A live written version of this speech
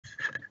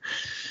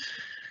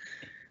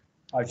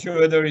I'm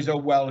sure there is a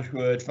Welsh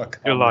word for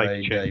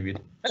comrade, David.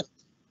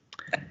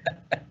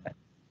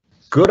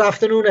 Good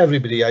afternoon,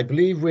 everybody. I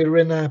believe we're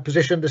in a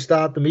position to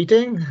start the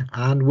meeting,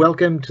 and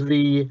welcome to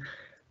the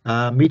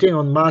meeting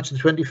on March the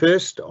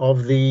 21st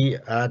of the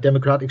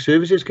Democratic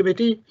Services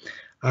Committee.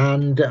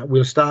 And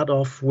we'll start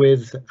off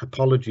with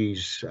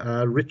apologies.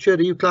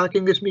 Richard, are you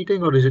clerking this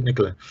meeting, or is it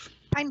Nicola?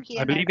 I'm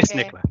here. I believe it's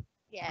Nicola.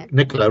 Yeah.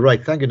 Nicola,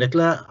 right. Thank you,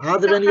 Nicola. Are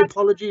there any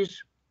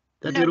apologies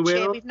that you're aware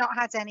Chair, of? we've not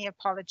had any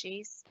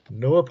apologies.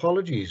 No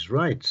apologies,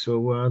 right.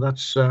 So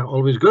that's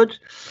always good.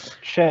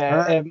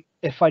 Chair,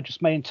 if I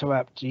just may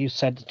interrupt, you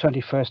said the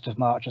 21st of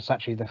March, it's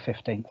actually the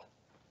 15th.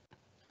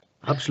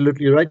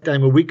 Absolutely right.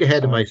 I'm a week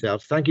ahead of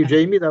myself. Thank you,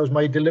 Jamie. That was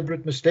my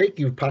deliberate mistake.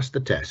 You've passed the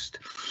test.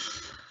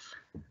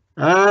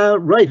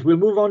 Right, we'll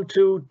move on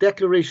to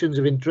declarations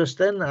of interest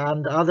then.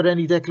 And are there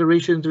any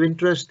declarations of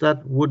interest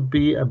that would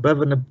be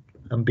above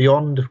and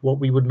beyond what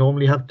we would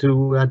normally have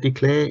to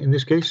declare in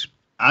this case?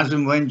 As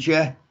and when,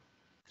 Chair.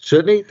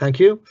 Certainly, thank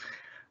you.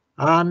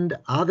 And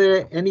are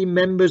there any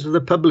members of the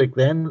public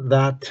then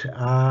that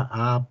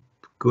are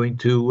going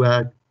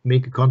to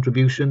make a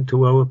contribution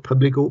to our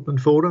public open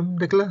forum,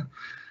 Nicola?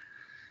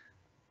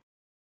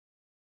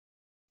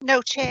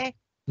 No, Chair.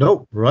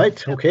 No,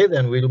 right. OK,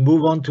 then we'll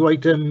move on to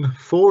item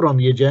 4 on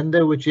the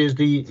agenda, which is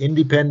the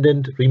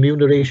Independent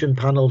Remuneration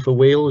Panel for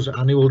Wales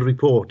Annual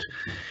Report.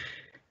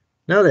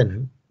 Now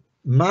then,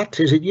 Matt,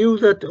 is it you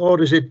that,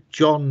 or is it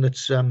John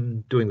that's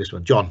doing this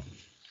one? John.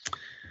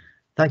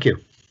 Thank you.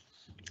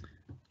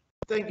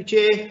 Thank you,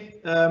 Chair.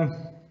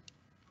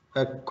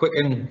 A quick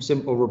and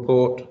simple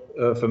report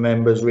for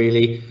members,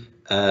 really.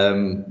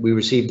 We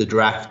received the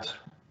draft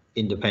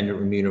Independent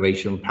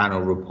Remuneration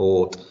Panel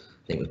report,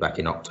 I think it was back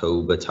in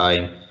October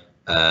time,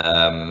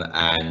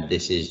 and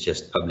this is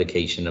just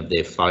publication of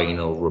their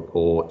final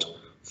report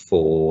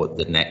for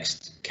the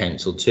next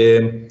council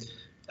term.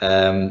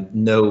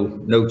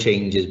 No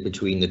changes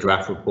between the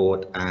draft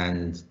report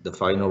and the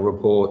final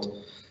report.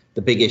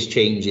 The biggest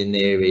change in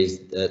there is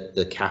that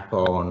the cap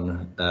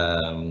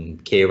on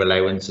care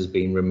allowance has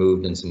been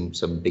removed, and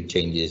some big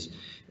changes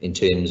in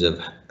terms of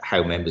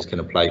how members can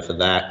apply for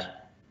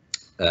that.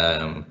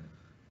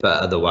 But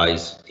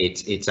otherwise,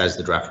 it's as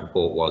the draft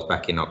report was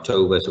back in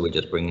October, so we're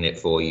just bringing it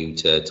for you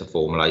to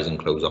formalise and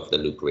close off the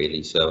loop,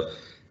 really. So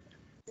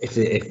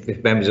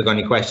if members have got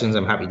any questions,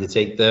 I'm happy to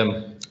take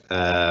them.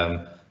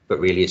 But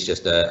really, it's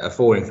just a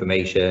for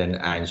information,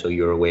 and so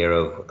you're aware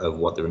of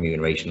what the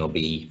remuneration will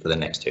be for the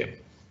next term.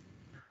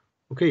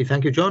 OK,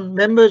 thank you, John.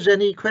 Members,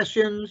 any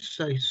questions?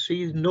 I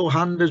see no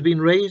hand has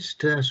been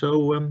raised,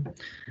 so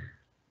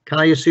can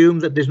I assume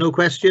that there's no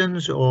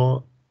questions,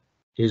 or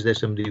is there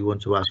somebody who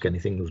wants to ask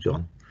anything of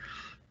John?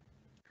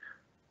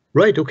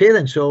 Right, OK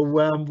then, so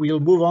we'll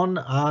move on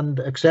and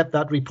accept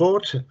that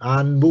report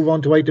and move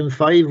on to item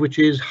 5, which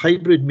is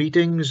hybrid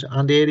meetings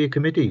and area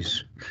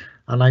committees.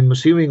 And I'm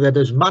assuming that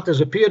as Matt has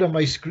appeared on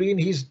my screen,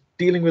 he's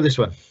dealing with this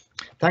one.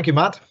 Thank you,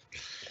 Matt.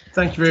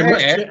 Thank you very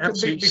much.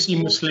 Absolutely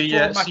seamlessly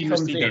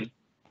done.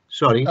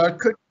 Sorry.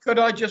 Could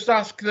I just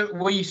ask that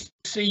we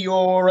see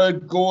your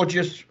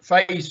gorgeous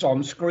face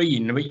on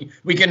screen?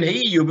 We can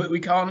hear you, but we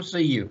can't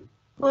see you.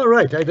 All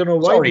right. I don't know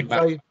why. Sorry,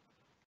 Matt.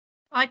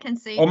 I can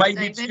see. Or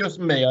maybe it's just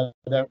me. I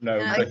don't know.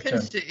 Yeah, but, I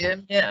can see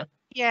him. Yeah.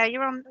 Yeah,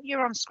 you're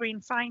on screen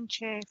fine,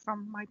 Chair,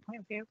 from my point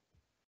of view.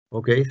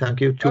 OK,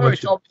 thank you.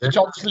 It's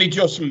obviously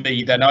just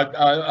me then.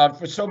 I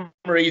for some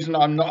reason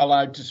I'm not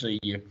allowed to see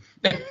you.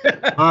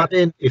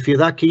 Martin, if you're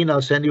that keen,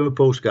 I'll send you a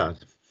postcard.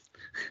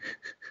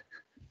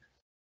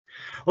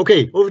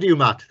 OK, over to you,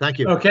 Matt. Thank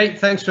you. OK,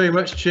 thanks very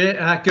much,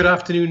 Chair. Good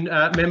afternoon,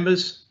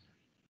 members.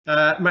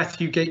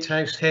 Matthew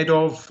Gatehouse, head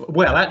of,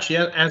 well, actually,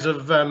 as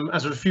of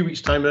a few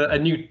weeks' time, a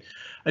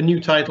new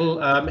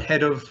title,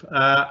 head of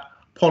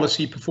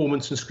policy,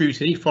 performance and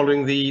scrutiny,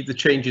 following the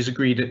changes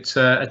agreed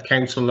at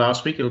council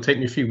last week. It'll take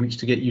me a few weeks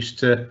to get used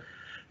to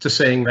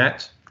saying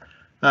that.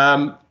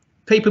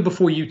 Paper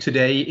before you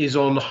today is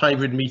on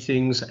hybrid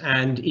meetings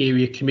and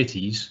area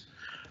committees.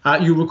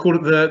 You'll recall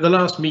at the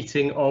last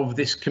meeting of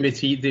this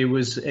committee, there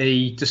was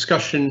a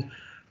discussion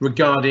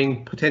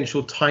regarding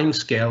potential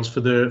timescales for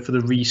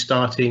the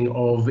restarting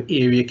of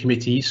area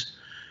committees,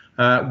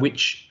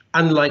 which,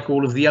 unlike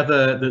all of the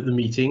other the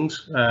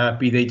meetings,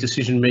 be they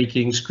decision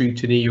making,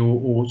 scrutiny,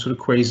 or sort of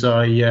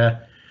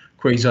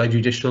quasi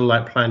judicial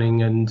like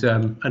planning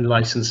and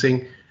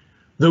licensing,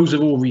 those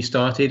have all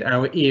restarted.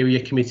 Our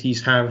area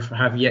committees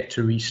have yet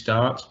to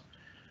restart.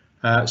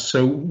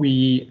 So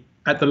we,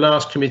 at the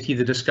last committee,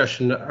 the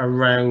discussion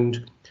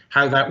around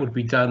how that would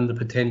be done, the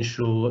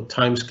potential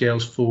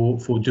timescales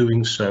for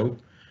doing so.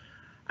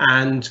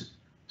 And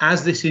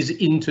as this is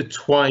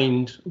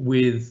intertwined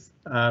with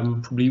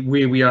probably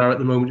where we are at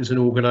the moment as an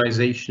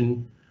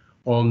organisation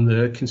on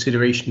the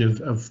consideration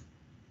of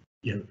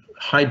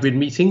hybrid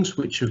meetings,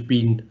 which have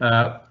been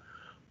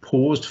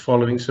paused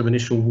following some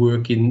initial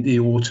work in the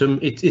autumn,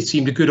 it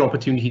seemed a good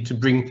opportunity to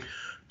bring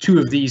two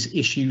of these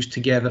issues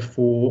together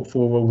for a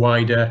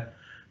wider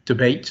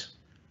debate.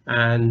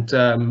 And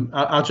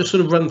I'll just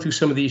sort of run through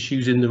some of the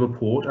issues in the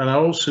report, and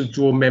I'll also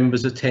draw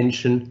members'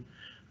 attention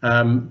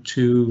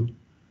to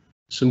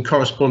some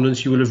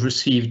correspondence you will have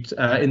received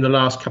in the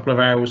last couple of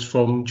hours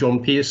from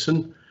John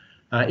Pearson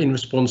in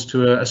response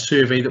to a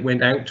survey that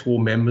went out to all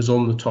members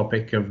on the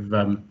topic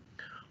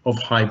of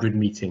hybrid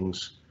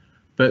meetings.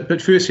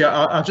 But firstly,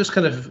 I'll just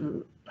kind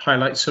of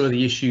highlight some of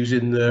the issues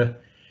in the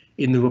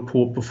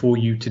report before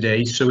you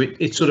today. So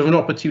it's sort of an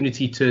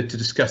opportunity to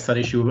discuss that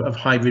issue of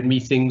hybrid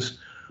meetings,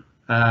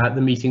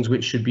 the meetings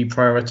which should be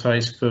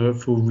prioritised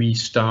for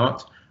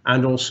restart,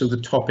 and also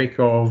the topic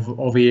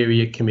of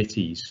area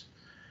committees.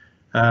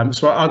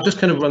 So I'll just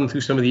kind of run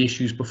through some of the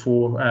issues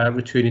before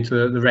returning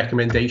to the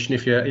recommendation,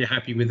 if you're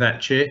happy with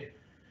that, Chair.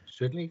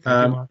 Certainly.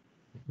 Thank you,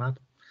 Matt.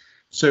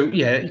 So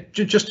yeah,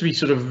 just to be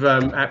sort of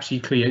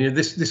absolutely clear, you know,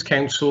 this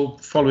council,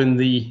 following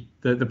the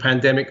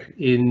pandemic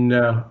in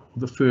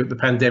the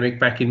pandemic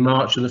back in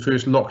March and the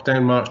first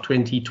lockdown, March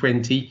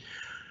 2020,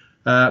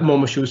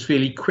 Monmouthshire was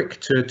fairly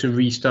quick to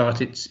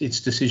restart its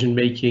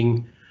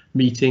decision-making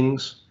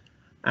meetings.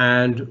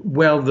 And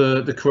while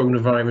the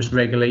coronavirus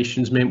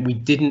regulations meant we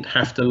didn't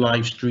have to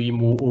live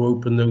stream or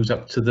open those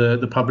up to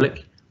the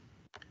public,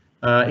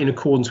 in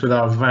accordance with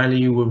our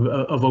value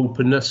of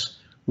openness,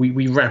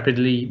 we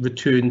rapidly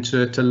returned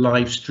to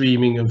live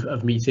streaming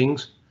of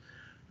meetings.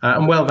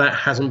 And while that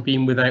hasn't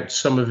been without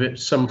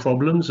some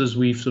problems as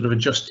we've sort of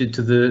adjusted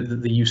to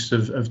the use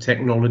of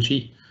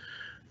technology,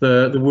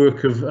 the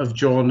work of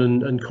John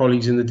and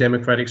colleagues in the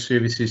Democratic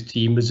Services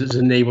team has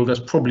enabled us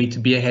probably to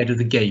be ahead of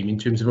the game in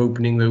terms of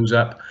opening those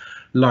up,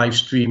 live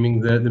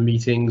streaming the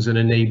meetings and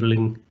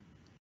enabling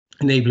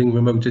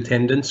remote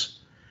attendance.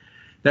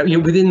 Now, you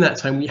know, within that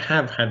time we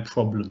have had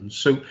problems.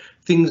 So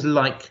things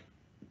like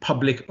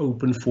public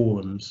open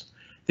forums.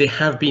 There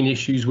have been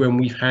issues when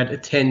we've had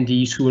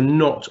attendees who are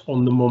not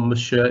on the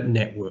Monmouthshire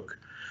network.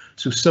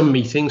 So some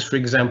meetings, for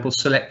example,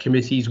 select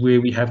committees where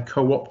we have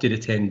co-opted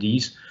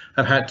attendees,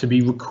 have had to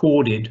be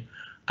recorded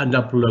and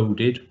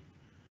uploaded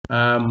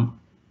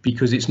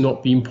because it's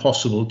not been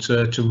possible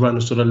to run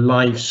a sort of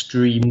live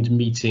streamed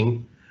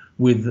meeting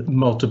with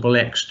multiple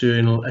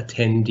external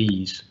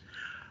attendees.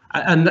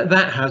 And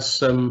that has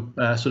some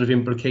sort of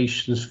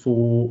implications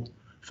for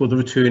the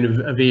return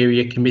of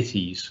area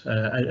committees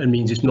and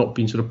means it's not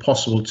been sort of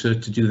possible to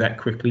do that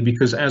quickly,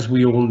 because as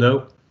we all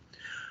know,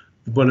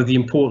 one of the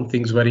important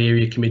things about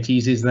area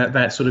committees is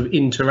that sort of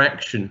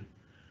interaction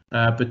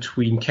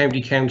between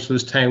county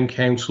councillors, town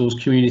councils,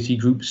 community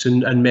groups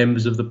and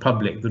members of the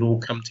public that all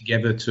come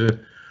together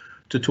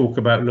to talk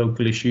about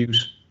local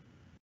issues.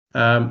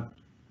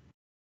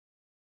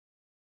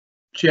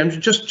 Jim,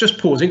 just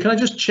pausing. Can I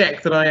just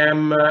check that I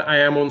am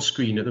on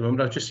screen at the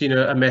moment? I've just seen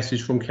a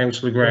message from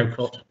Councillor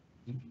Graucott.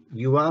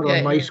 You are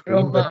on my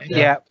screen, but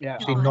Yeah,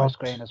 on my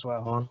screen as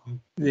well. on.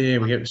 There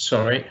we go.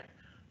 Sorry.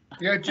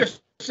 Yeah, it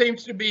just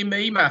seems to be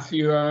me,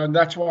 Matthew, and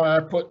that's why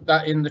I put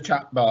that in the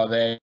chat bar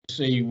there to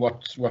see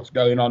what's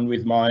going on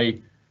with my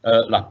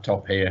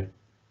laptop here.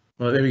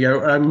 Well, there we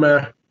go.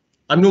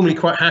 I'm normally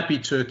quite happy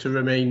to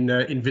remain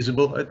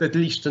invisible, at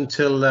least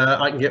until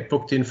I can get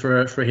booked in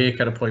for a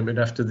haircut appointment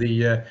after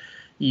the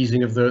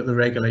easing of the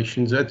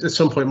regulations. At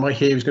some point, my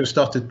hair is going to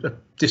start to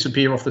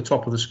disappear off the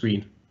top of the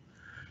screen.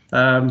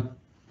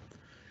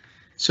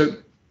 So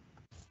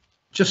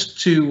just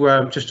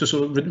to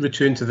sort of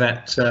return to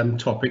that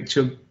topic,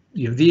 so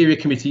you know, the area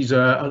committees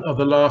are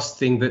the last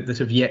thing that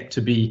have yet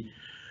to be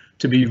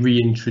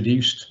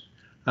reintroduced.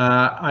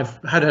 I've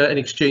had an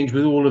exchange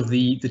with all of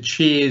the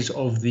chairs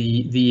of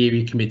the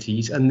area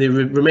committees, and there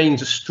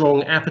remains a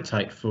strong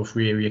appetite for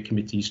area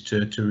committees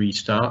to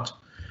restart.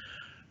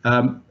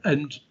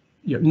 And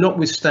you know,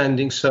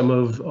 notwithstanding some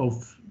of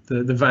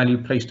the value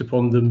placed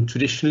upon them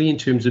traditionally in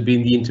terms of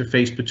being the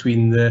interface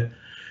between the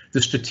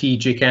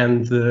strategic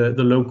and the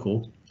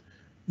local,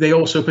 they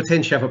also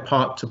potentially have a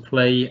part to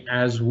play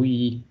as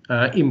we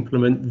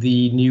implement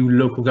the new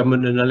Local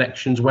Government and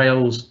Elections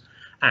Wales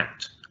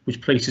Act, which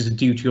places a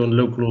duty on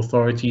local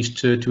authorities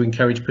to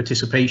encourage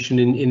participation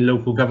in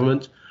local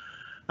government.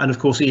 And of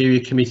course,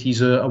 area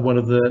committees are one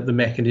of the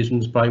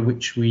mechanisms by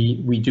which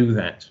we do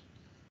that.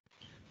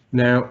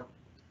 Now,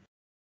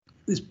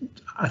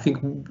 I think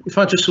if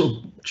I just sort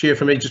of, Chair,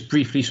 if I may just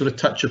briefly sort of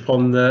touch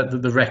upon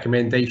the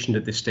recommendation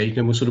at this stage,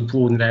 and we'll sort of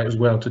broaden it out as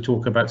well to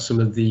talk about some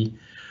of the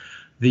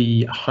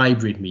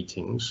hybrid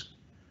meetings.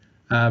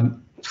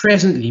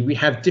 Presently, we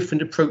have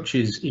different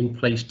approaches in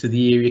place to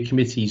the area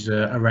committees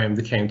around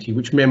the county,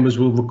 which members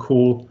will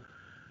recall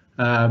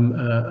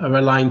are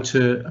aligned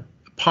to a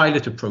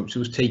pilot approach that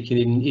was taken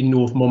in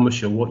North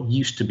Monmouthshire, what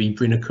used to be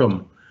Bryn y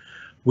Cwm,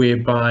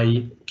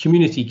 whereby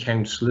community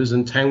councillors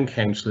and town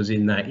councillors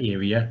in that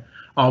area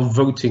are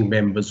voting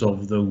members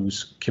of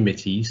those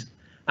committees.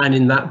 And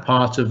in that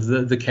part of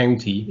the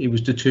county, it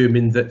was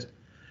determined that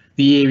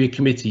the area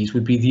committees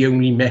would be the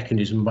only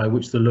mechanism by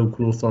which the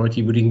local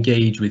authority would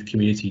engage with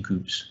community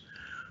groups,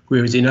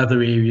 whereas in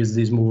other areas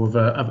there's more of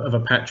a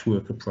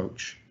patchwork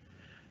approach.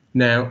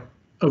 Now,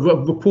 a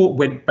report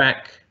went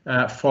back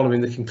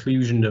following the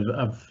conclusion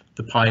of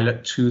the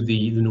pilot to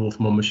the North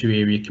Monmouthshire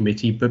Area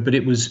Committee, but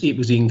it was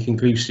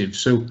inconclusive.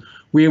 So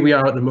where we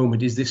are at the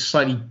moment is this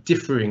slightly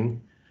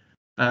differing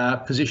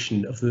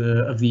position of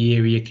the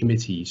area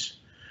committees.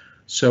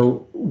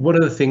 So one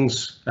of the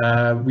things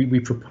we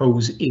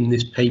propose in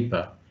this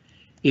paper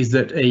is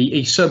that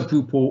a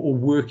subgroup or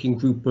working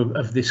group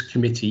of this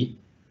committee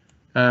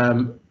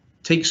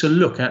takes a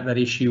look at that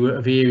issue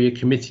of area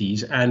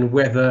committees and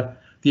whether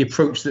the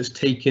approach that's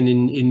taken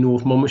in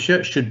North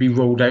Monmouthshire should be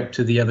rolled out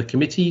to the other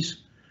committees,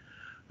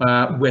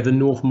 whether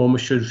North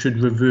Monmouthshire should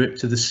revert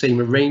to the same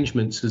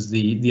arrangements as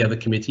the other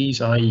committees,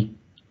 i.e.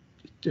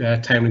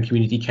 Town and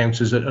community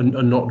councillors are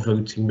not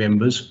voting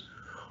members,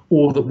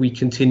 or that we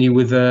continue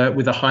with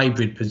a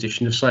hybrid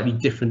position of slightly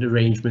different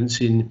arrangements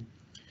in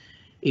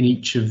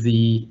each of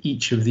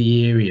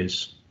the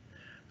areas.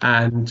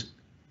 And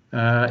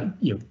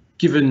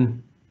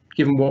given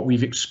what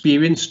we've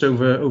experienced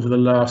over the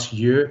last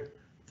year,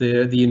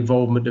 the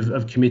involvement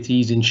of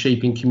committees in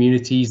shaping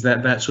communities,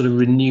 that sort of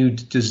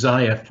renewed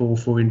desire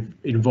for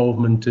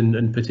involvement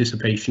and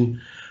participation,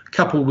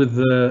 coupled with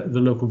the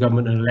Local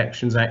Government and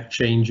Elections Act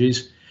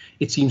changes,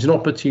 it seems an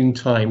opportune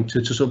time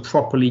to sort of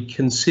properly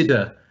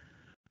consider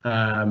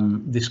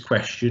this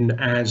question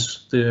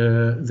as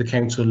the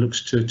council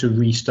looks to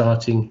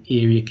restarting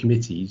area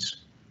committees.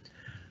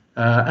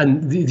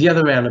 And the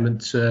other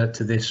element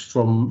to this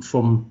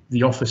from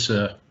the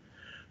officer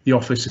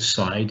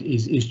side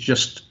is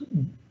just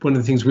one of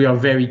the things we are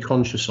very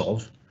conscious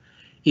of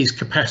is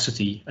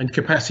capacity, and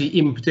capacity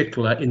in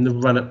particular in the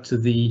run up to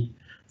the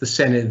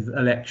Senedd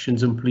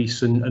elections and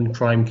police and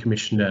crime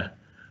commissioner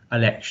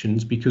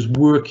elections, because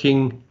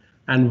working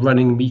and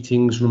running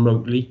meetings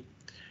remotely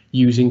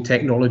using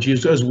technology,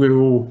 as we're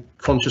all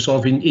conscious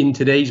of in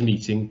today's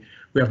meeting,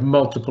 we have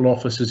multiple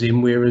officers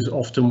in, whereas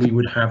often we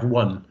would have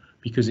one,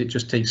 because it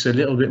just takes a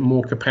little bit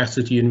more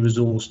capacity and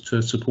resource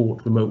to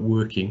support remote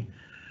working.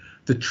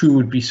 The true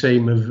would be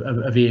same of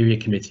area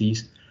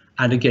committees,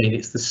 and again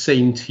it's the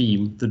same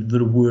team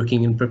that are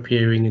working and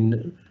preparing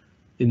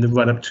in the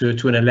run up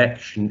to an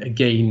election,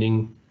 again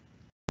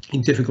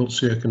in difficult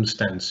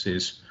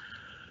circumstances.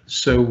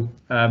 So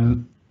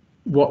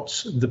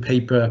what the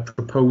paper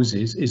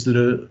proposes is that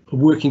a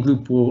working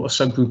group or a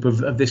subgroup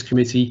of this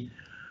committee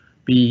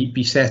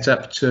be set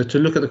up to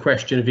look at the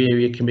question of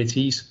area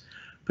committees,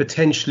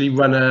 potentially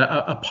run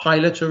a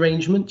pilot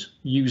arrangement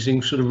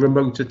using sort of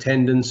remote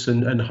attendance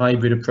and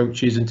hybrid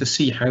approaches, and to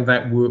see how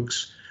that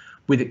works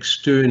with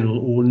external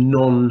or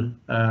non,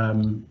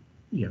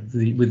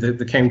 with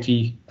the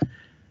county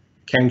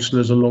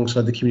councillors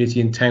alongside the community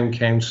and town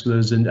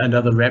councillors and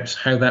other reps,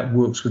 how that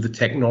works with the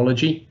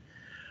technology.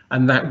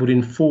 And that would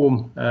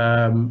inform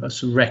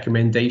some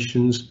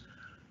recommendations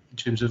in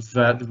terms of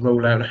the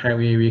rollout and how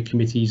area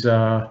committees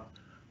are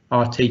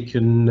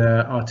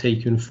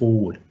taken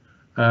forward.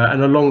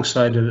 And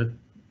alongside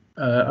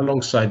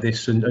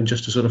this, and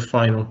just a sort of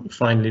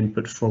final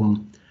input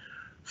from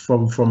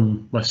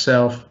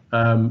myself,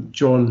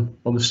 John,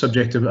 on the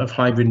subject of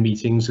hybrid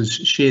meetings, has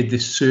shared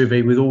this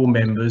survey with all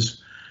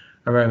members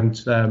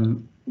around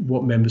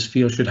what members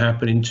feel should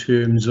happen in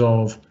terms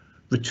of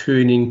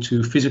returning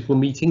to physical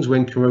meetings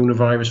when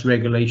coronavirus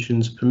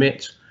regulations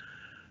permit,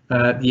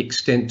 the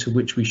extent to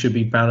which we should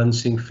be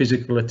balancing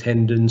physical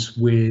attendance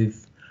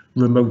with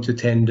remote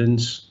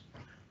attendance,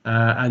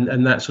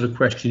 and that sort of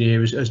questionnaire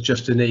has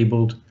just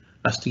enabled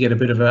us to get a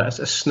bit of a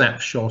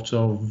snapshot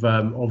of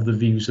the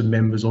views of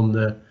members on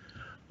the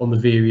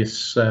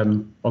various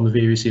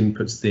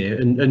inputs there.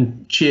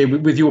 And Chair,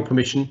 with your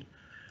permission,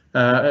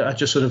 I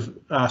just sort of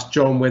asked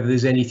John whether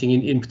there's anything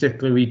in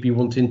particular we'd be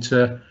wanting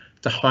to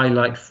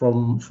highlight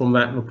from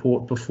that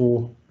report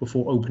before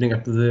opening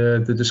up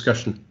the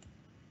discussion.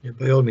 Yeah,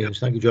 by all means.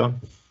 Thank you, John.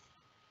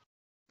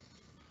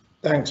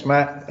 Thanks,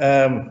 Matt.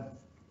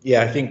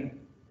 Yeah, I think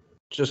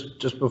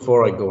just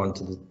before I go on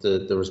to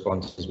the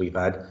responses we've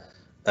had,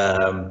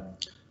 and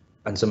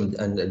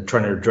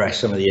trying to address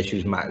some of the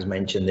issues Matt has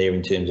mentioned there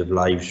in terms of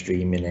live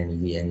streaming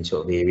any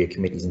sort of area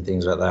committees and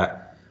things like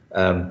that.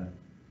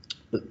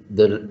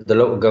 The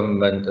Local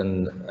Government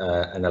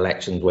and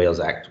Elections Wales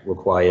Act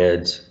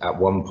required at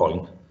one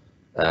point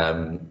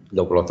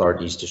local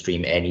authorities to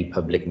stream any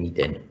public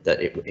meeting that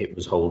it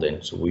was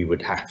holding. So we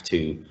would have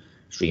to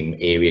stream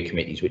area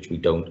committees, which we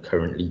don't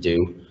currently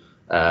do,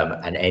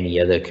 and any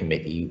other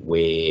committee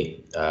where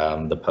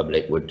the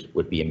public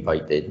would be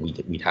invited,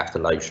 we'd have to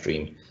live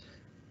stream.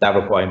 That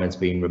requirement's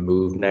been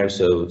removed now,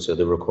 so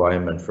the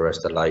requirement for us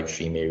to live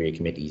stream area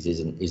committees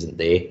isn't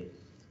there.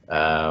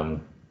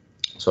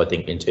 So I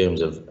think in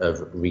terms of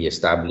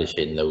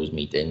re-establishing those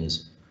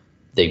meetings,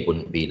 they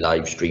wouldn't be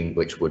live streamed,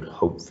 which would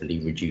hopefully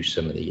reduce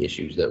some of the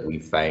issues that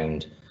we've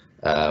found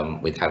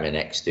with having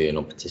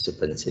external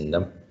participants in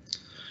them.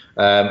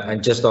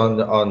 And just on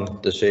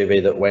the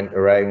survey that went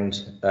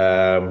around,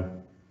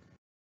 the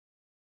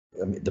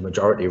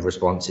majority of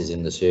responses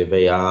in the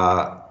survey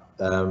are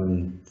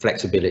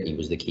flexibility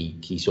was the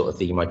key sort of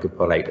theme I could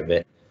pull out of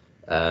it.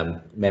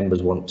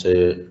 Members want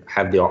to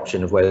have the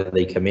option of whether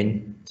they come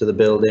in to the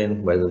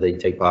building, whether they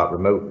take part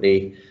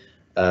remotely.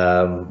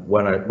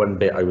 One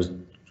bit I was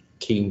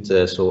keen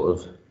to sort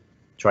of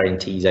try and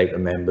tease out the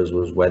members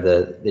was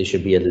whether there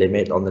should be a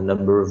limit on the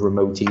number of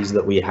remotees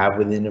that we have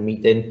within a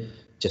meeting,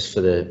 just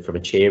from a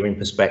chairing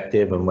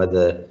perspective, and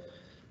whether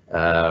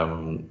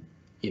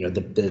you know,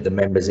 the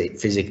members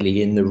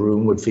physically in the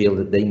room would feel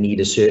that they need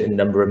a certain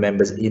number of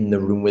members in the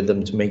room with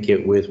them to make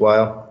it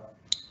worthwhile.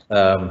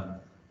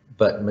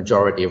 But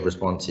majority of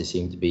responses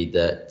seem to be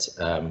that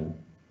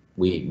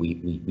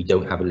we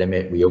don't have a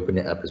limit. We open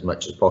it up as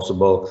much as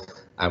possible,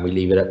 and we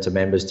leave it up to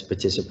members to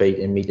participate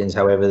in meetings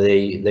however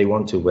they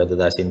want to, whether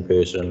that's in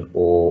person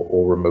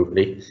or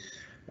remotely.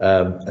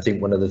 I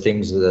think one of the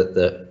things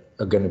that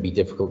are going to be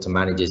difficult to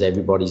manage is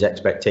everybody's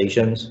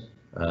expectations.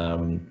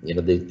 You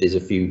know, there's a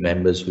few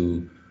members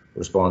who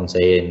respond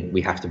saying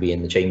we have to be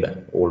in the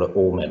chamber,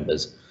 all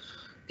members.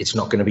 It's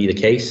not going to be the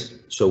case.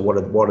 So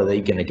what are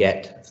they going to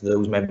get for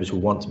those members who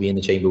want to be in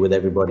the chamber with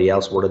everybody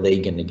else? What are they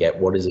going to get?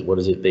 What is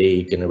it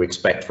they going to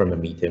expect from a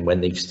meeting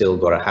when they've still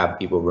got to have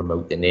people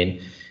remoting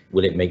in?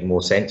 Will it make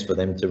more sense for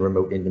them to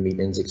remote into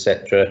meetings,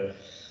 etc.?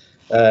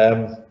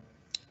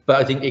 But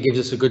I think it gives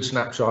us a good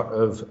snapshot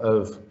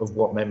of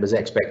what members'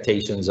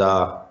 expectations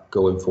are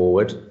going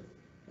forward.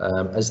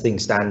 As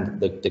things stand,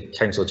 the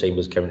council chamber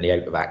is currently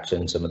out of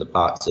action. Some of the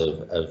parts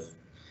of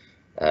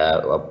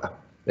well,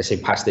 let's say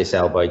past their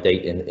sell-by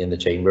date in the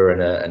chamber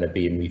and are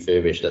being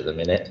refurbished at the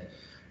minute.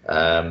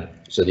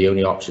 So the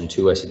only option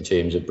to us in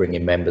terms of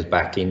bringing members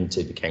back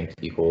into the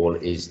county hall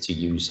is to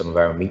use some of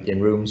our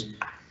meeting rooms.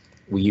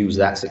 We used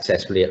that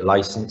successfully at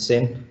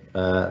licensing,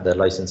 the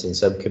licensing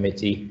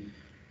subcommittee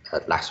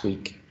last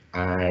week,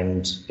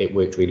 and it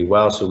worked really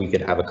well. So we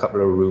could have a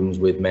couple of rooms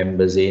with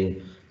members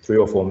in, 3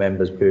 or 4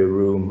 members per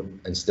room,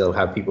 and still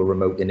have people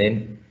remoting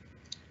in.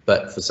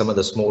 But for some of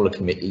the smaller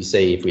committees,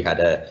 say if we had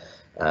a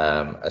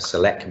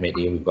select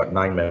committee and we've got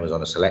 9 members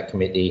on a select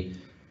committee,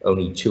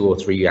 only 2 or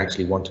 3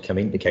 actually want to come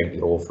into County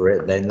Hall for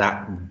it, then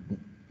that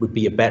would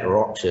be a better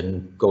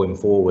option going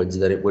forwards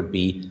than it would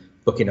be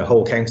booking a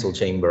whole council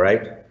chamber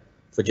out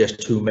for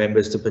just 2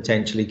 members to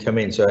potentially come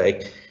in. So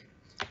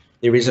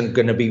there isn't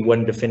going to be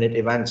one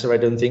definitive answer, I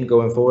don't think,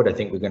 going forward. I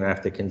think we're going to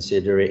have to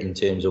consider it in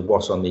terms of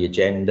what's on the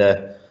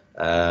agenda,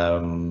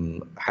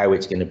 how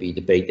it's going to be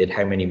debated,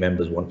 how many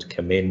members want to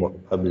come in, what the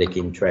public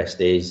interest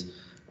is,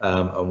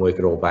 and work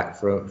it all back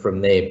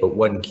from there. But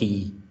one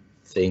key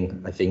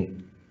thing I think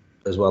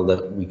as well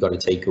that we've got to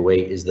take away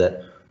is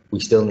that we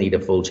still need a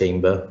full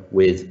chamber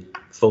with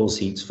full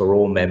seats for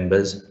all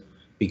members,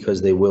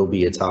 because there will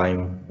be a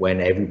time when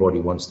everybody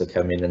wants to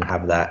come in and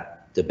have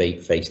that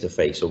debate face to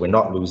face. So we're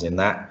not losing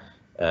that.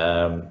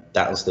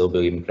 That'll still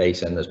be in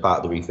place, and as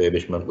part of the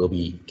refurbishment we'll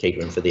be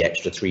catering for the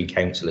extra 3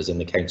 councillors in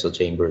the council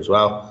chamber as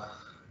well.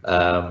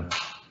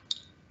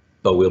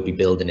 But we'll be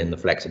building in the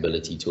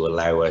flexibility to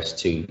allow us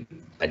to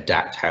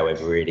adapt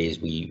however it is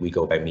we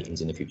go about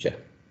meetings in the future.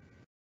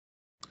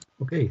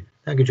 Okay,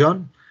 thank you,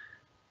 John.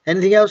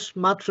 Anything else,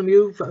 Matt, from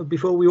you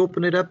before we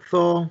open it up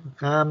for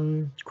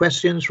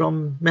questions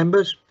from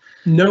members?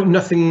 No,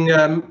 nothing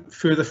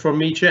further from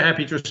me, Chair.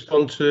 Happy to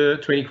respond to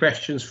any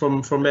questions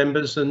from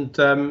members, and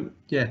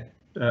yeah,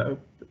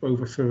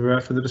 over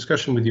for the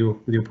discussion with your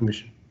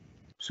permission.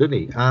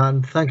 Certainly,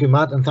 and thank you,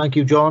 Matt, and thank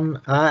you,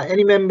 John.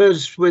 Any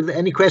members with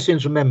any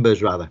questions from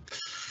members, rather?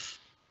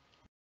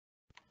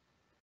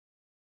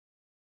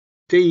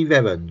 Dave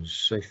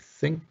Evans, I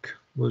think,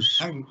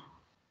 was.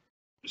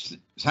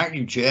 Thank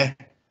you, Chair.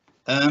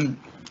 I've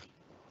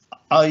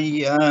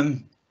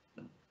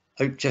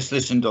just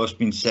listened to what's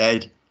been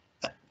said,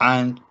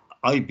 and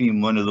I've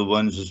been one of the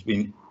ones that's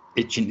been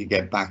itching to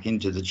get back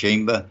into the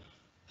chamber,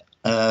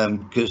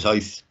 because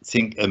I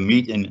think a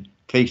meeting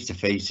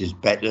face-to-face is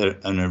better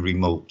than a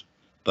remote,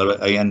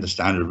 but I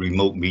understand a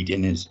remote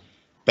meeting is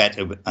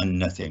better than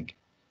nothing.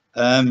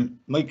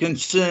 My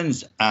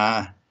concerns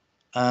are,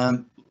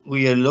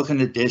 we are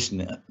looking at this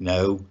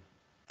now,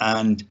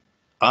 and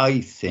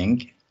I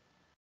think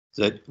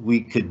that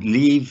we could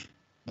leave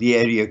the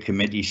area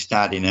committee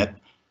starting up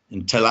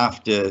until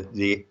after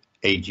the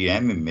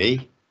AGM in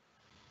May,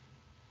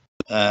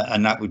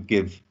 and that would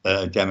give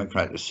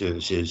Democratic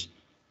Services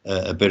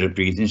a bit of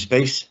breathing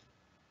space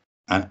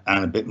and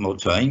a bit more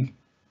time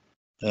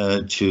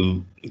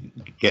to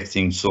get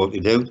things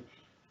sorted out.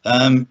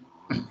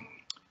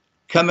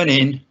 Coming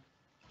in,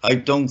 I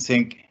don't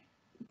think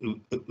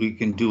we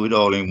can do it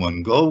all in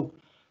one go.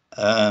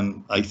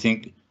 I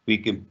think we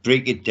could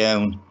break it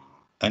down,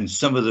 and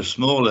some of the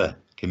smaller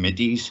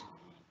committees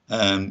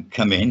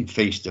come in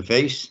face to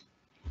face,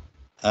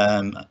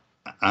 and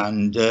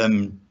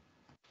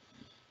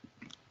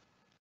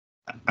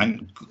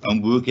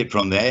work it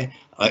from there.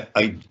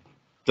 I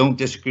don't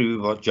disagree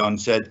with what John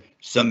said.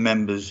 Some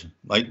members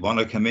might want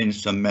to come in,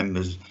 some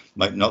members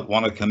might not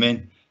want to come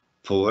in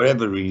for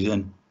whatever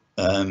reason,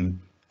 and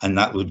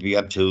that would be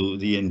up to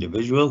the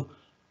individual.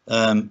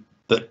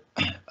 But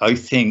I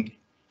think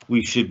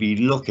we should be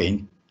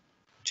looking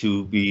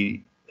to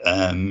be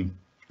trying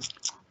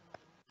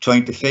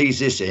to phase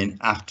this in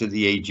after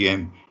the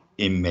AGM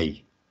in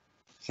May.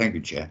 Thank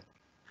you, Chair.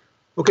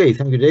 Okay,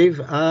 thank you, Dave.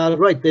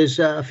 Right, there's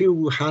a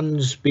few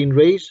hands being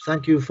raised.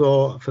 Thank you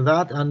for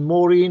that. And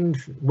Maureen,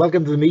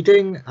 welcome to the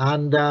meeting.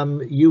 And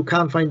you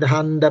can't find the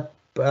hand up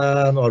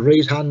or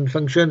raise hand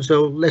function,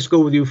 so let's go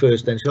with you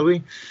first then, shall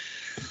we?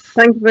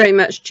 Thank you very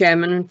much,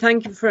 Chairman, and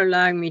thank you for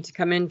allowing me to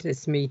come into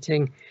this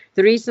meeting.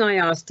 The reason I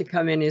asked to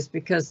come in is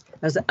because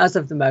as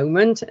of the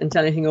moment,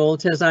 until anything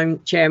alters,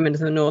 I'm Chairman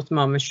of the North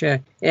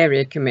Monmouthshire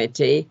Area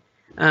Committee,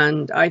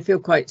 and I feel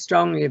quite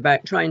strongly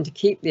about trying to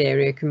keep the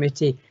Area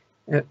Committee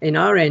in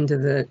our end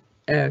of the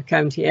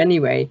county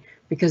anyway,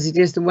 because it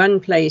is the one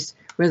place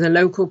where the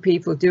local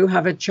people do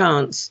have a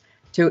chance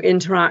to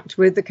interact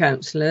with the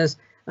councillors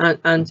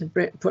and to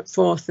put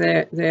forth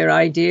their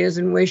ideas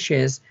and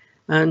wishes.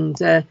 And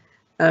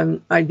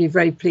I'd be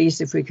very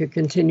pleased if we could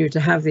continue to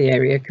have the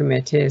area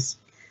committees.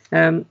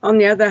 On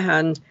the other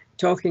hand,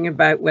 talking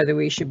about whether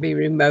we should be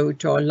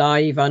remote or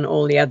live on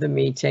all the other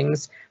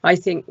meetings, I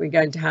think we're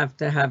going to have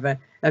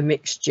a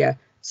mixture.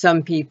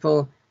 Some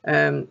people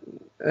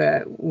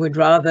would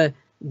rather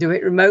do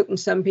it remote and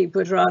some people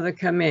would rather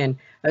come in.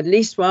 At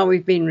least while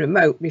we've been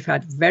remote, we've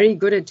had very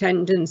good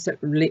attendance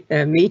at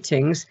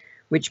meetings,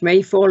 which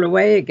may fall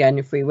away again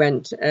if we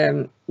went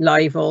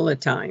live all the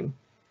time.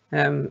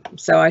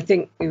 So I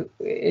think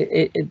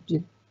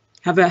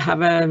have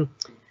a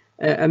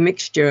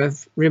mixture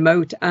of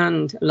remote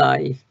and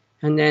live,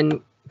 and then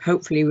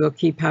hopefully we'll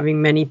keep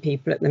having many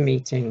people at the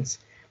meetings.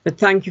 But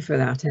thank you for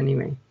that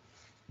anyway.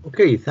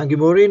 Okay, thank you,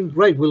 Maureen.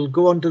 Right, we'll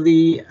go on to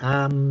the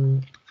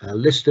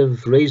list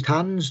of raised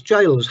hands.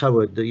 Giles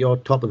Howard, you're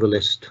top of the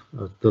list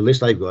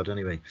I've got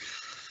anyway.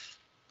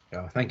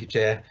 Oh, thank you,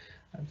 Chair.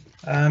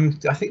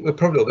 I think we're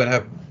probably all going to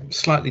have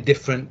slightly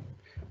different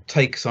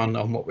takes on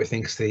what we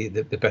think is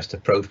the best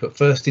approach. But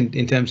first,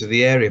 in terms of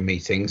the area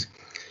meetings,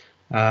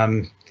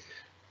 I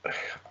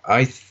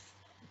think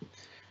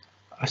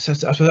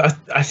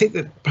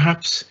that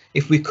perhaps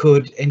if we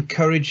could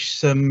encourage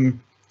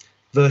some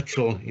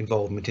virtual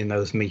involvement in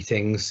those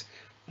meetings,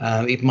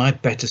 it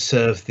might better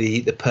serve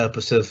the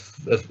purpose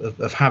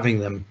of having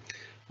them.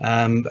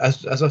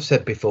 As I've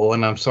said before,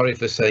 and I'm sorry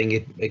for saying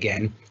it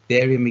again,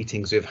 the area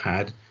meetings we've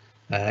had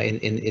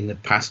in the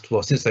past,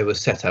 well, since they were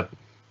set up,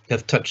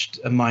 have touched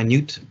a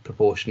minute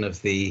proportion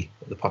of the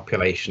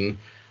population.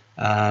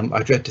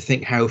 I dread to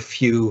think how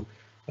few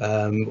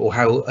or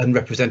how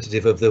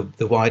unrepresentative of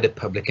the wider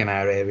public in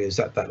our areas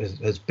that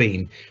has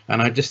been.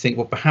 And I just think,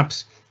 well,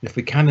 perhaps if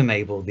we can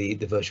enable the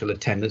virtual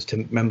attendance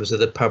to members of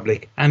the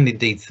public and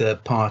indeed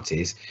third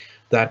parties,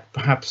 that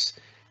perhaps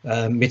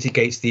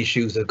mitigates the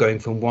issues of going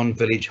from one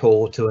village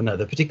hall to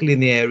another, particularly in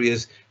the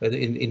areas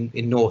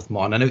in North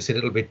Mon. I know it's a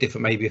little bit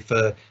different maybe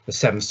for the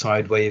Severn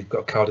side, where you've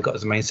got Caldicott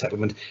as a main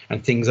settlement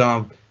and things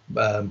are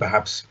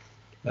perhaps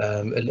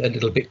a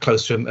little bit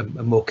closer and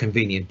more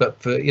convenient.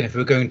 But for, if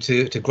we're going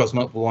to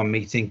Grosmont for one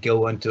meeting,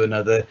 Gilwan to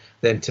another,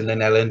 then to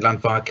Llanellan,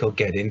 Llanfair,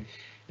 Kilgeddin,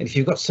 and if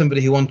you've got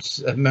somebody who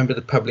wants a member of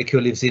the public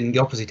who lives in the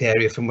opposite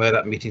area from where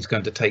that meeting is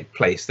going to take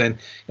place, then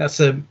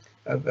that's a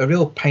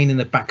real pain in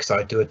the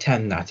backside to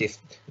attend that. If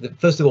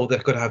first of all,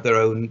 they've got to have their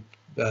own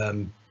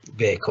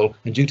vehicle,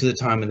 and due to the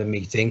time of the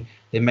meeting,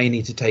 they may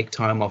need to take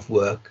time off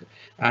work.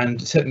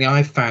 And certainly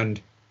I've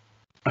found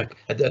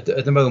at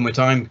the moment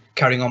I'm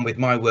carrying on with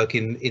my work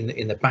in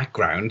the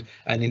background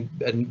and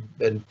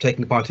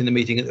taking part in the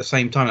meeting at the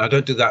same time. I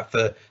don't do that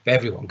for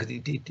everyone because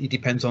it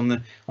depends on the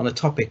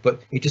topic,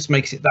 but it just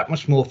makes it that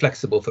much more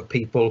flexible for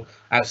people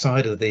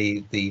outside of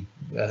the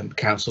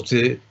council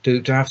to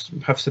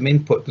have some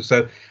input. And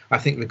so I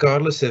think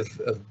regardless of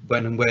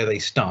when and where they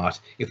start,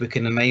 if we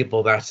can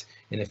enable that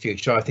in the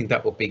future, I think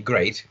that would be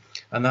great.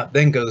 And that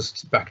then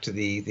goes back to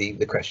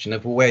the question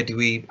of, well, where do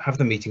we have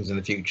the meetings in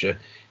the future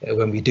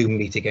when we do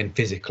meet again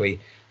physically,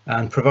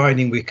 and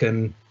providing we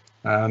can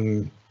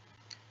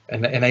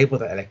enable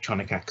that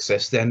electronic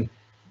access, then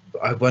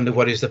I wonder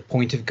what is the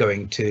point of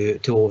going to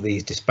all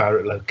these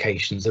disparate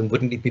locations, and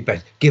wouldn't it be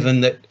better,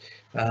 given that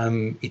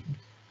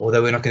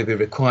although we're not going to be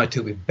required to,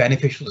 it would be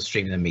beneficial to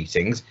stream the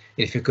meetings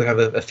if you could have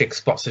a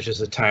fixed spot such as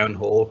the town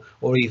hall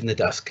or even the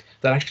dusk,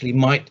 that actually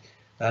might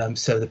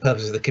serve the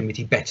purpose of the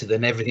committee better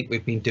than everything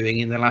we've been doing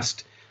in the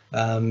last,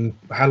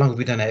 how long have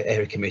we done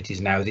area committees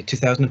now? Is it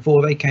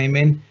 2004 they came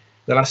in?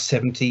 The last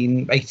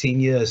 17,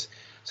 18 years.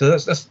 So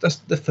that's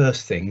the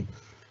first thing.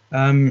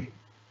 And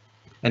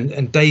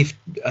Dave,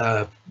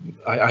 I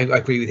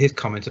agree with his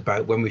comment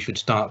about when we should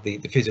start the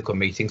physical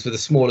meetings. For the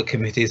smaller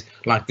committees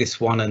like this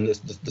one and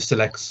the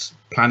selects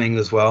planning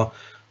as well,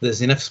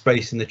 there's enough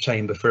space in the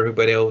chamber for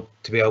everybody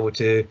to be able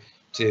to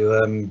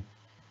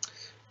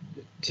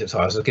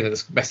sorry, I was looking at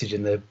this message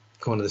in the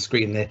corner of the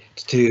screen there,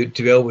 to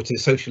be able to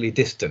socially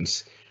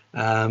distance.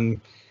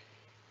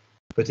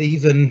 But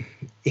even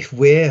if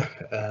we're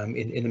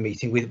in a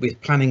meeting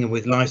with planning and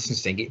with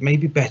licensing, it may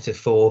be better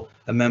for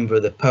a member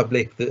of the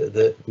public,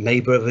 the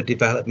neighbour of a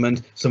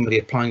development, somebody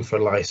applying for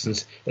a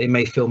licence, they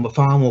may feel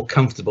far more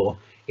comfortable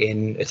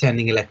in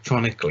attending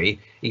electronically,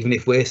 even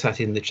if we're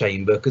sat in the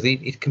chamber, because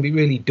it can be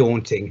really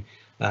daunting.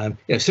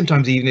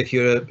 Sometimes even if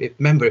you're a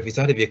member, if it's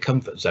out of your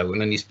comfort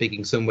zone and you're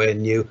speaking somewhere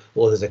new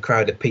or there's a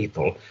crowd of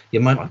people,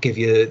 it might not give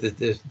you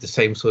the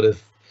same sort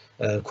of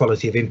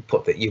quality of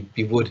input that you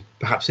would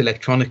perhaps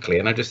electronically.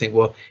 And I just think,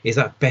 well, is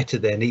that better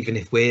then, even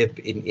if we're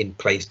in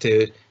place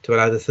to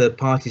allow the third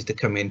parties to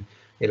come in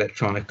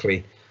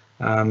electronically?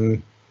 But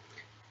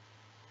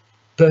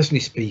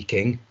personally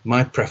speaking,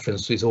 my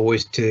preference is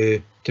always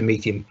to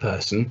meet in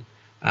person.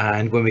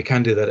 And when we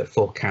can do that at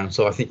full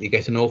council, I think you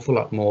get an awful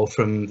lot more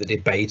from the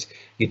debate.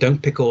 You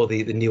don't pick all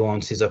the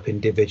nuances up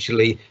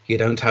individually. You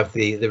don't have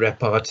the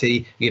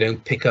repartee. You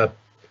don't pick up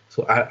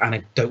sort of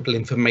anecdotal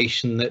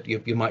information that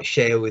you might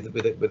share with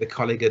a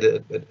colleague at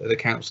a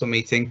council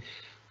meeting.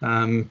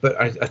 But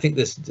I think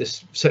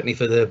there's certainly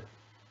for the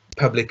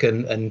public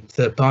and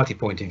third party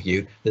point of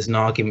view, there's an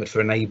argument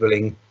for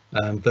enabling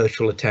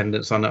virtual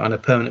attendance on a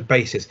permanent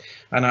basis.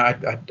 And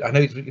I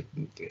know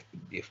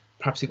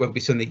perhaps it won't be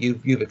something that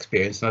you've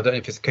experienced, and I don't know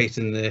if it's the case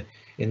in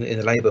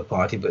the Labour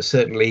Party, but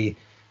certainly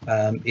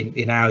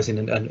in ours,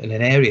 in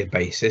an area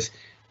basis,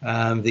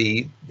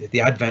 the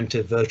advent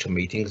of virtual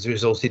meetings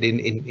resulted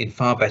in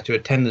far better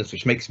attendance,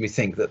 which makes me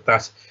think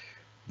that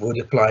would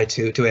apply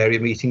to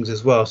area meetings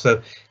as well.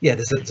 So yeah,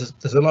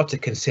 there's a lot to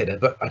consider,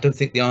 but I don't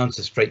think the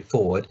answer is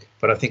straightforward.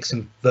 But I think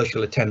some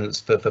virtual attendance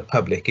for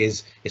public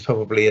is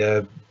probably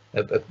a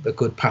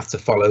good path to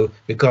follow,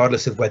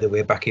 regardless of whether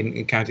we're back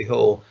in County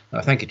Hall.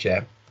 Thank you,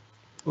 Chair.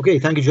 Okay,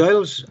 thank you,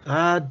 Giles.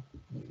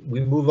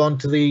 We move on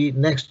to the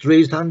next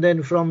raised hand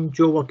then from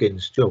Joe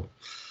Watkins. Joe.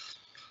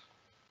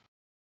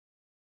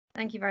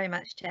 Thank you very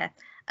much, Chair.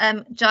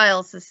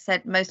 Giles has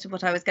said most of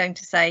what I was going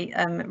to say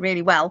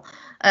really well,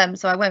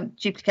 so I won't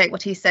duplicate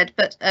what he said,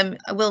 but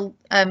I will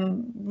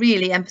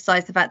really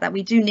emphasise the fact that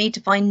we do need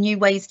to find new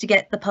ways to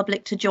get the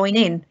public to join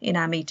in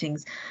our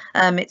meetings.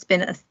 It's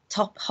been a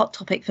hot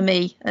topic for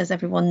me, as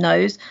everyone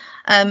knows,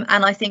 and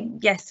I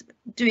think, yes,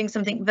 doing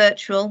something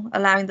virtual,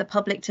 allowing the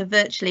public to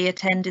virtually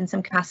attend in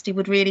some capacity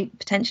would really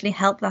potentially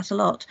help that a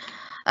lot.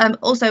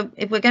 Also,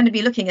 if we're going to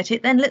be looking at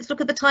it, then let's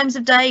look at the times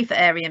of day for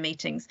area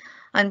meetings.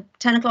 And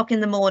 10 o'clock in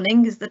the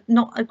morning is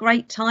not a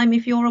great time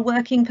if you're a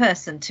working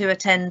person to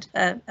attend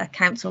a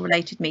council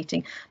related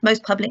meeting.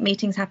 Most public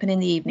meetings happen in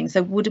the evening.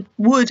 So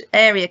would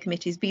area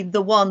committees be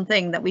the one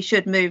thing that we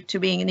should move to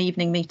being an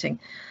evening meeting,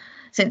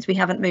 since we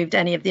haven't moved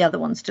any of the other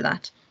ones to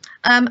that?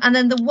 And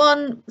then the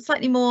one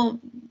slightly more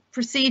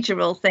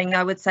procedural thing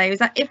I would say is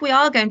that if we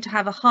are going to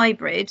have a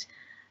hybrid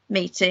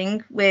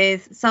meeting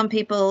with some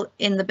people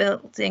in the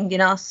building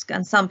in Usk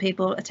and some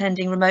people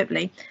attending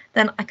remotely,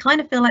 then I kind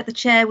of feel like the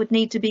chair would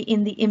need to be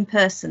in the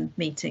in-person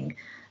meeting.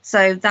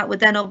 So that would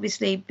then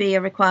obviously be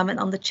a requirement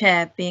on the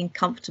chair being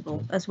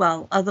comfortable as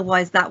well.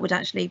 Otherwise, that would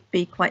actually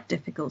be quite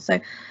difficult. So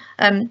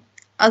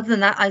other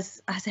than that,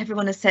 as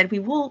everyone has said, we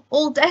were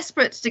all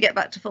desperate to get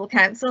back to full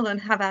council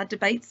and have our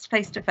debates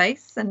face to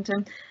face,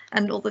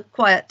 and all the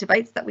quiet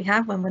debates that we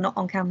have when we're not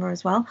on camera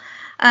as well.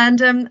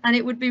 And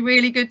it would be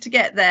really good to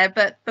get there,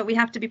 but we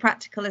have to be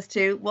practical as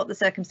to what the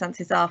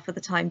circumstances are for the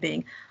time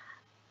being.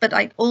 But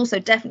I also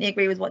definitely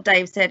agree with what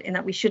Dave said in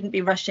that we shouldn't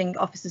be rushing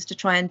officers to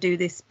try and do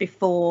this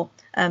before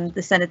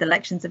the Senedd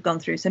elections have gone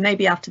through. So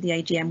maybe after the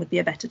AGM would be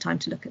a better time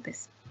to look at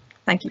this.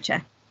 Thank you,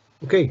 Chair.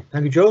 Okay,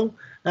 thank you, Joel.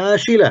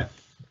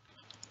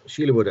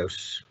 Sheila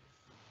Woodhouse.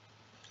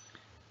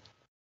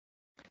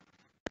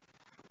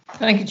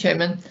 Thank you,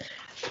 Chairman.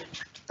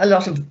 A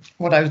lot of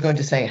what I was going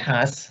to say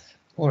has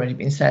already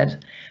been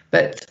said,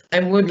 but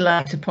I would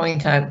like to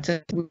point out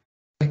that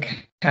the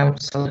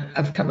council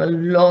have come a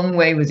long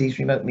way with these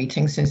remote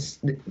meetings. Since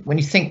when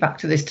you think back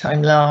to this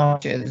time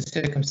last year, the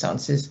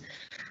circumstances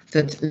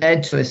that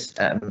led to us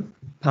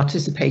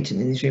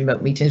participating in these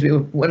remote meetings, we were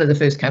one of the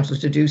first councils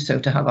to do so,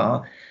 to have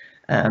our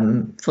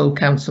full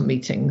council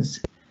meetings,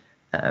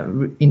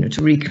 to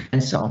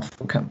recommence our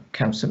full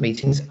council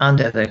meetings and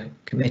other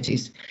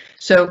committees.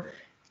 So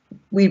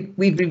we've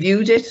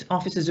reviewed it.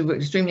 Officers have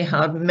worked extremely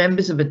hard.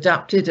 Members have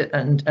adapted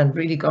and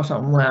really got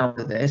on well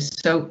with this.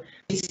 So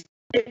it's a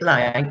bit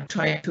like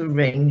trying to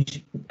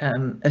arrange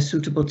a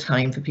suitable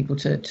time for people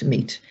to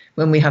meet.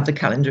 When we have the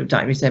calendar of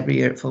diaries every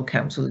year at full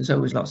council, there's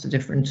always lots of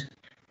different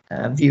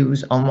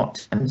views on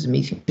what times the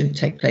meeting should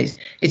take place.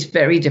 It's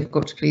very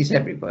difficult to please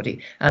everybody,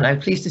 and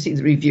I'm pleased to see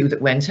the review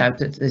that went out,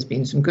 that there's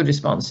been some good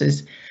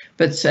responses,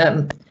 but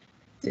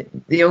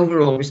the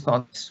overall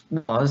response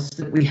was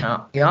that we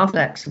are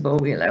flexible.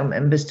 We allow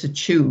members to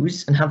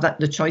choose and have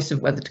the choice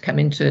of whether to come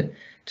into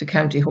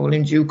County Hall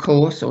in due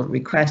course or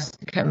request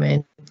to come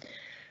in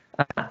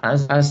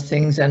as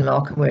things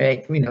unlock, and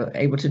we're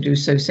able to do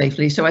so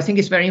safely. So I think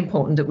it's very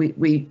important that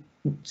we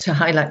to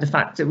highlight the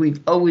fact that we've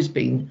always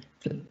been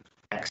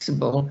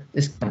flexible.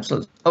 This council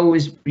has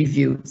always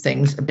reviewed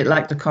things, a bit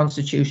like the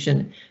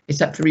Constitution.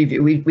 It's up for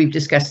review. We've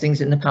discussed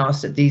things in the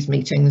past at these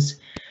meetings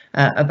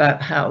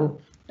about how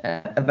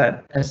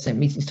say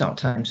meeting start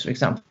times, for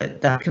example,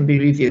 that can be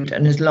reviewed.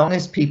 And as long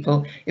as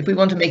people, if we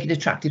want to make it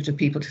attractive to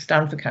people to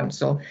stand for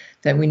council,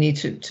 then we need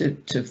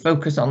to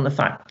focus on the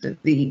fact that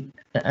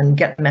and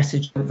get the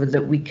message over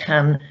that we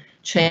can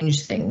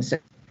change things.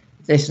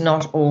 It's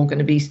not all going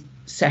to be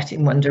set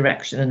in one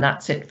direction and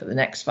that's it for the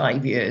next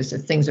 5 years. That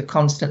things are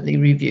constantly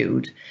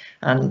reviewed,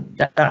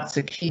 and that's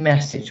a key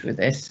message with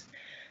this.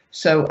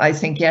 So I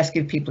think, yes,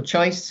 give people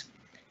choice.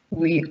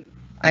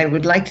 I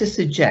would like to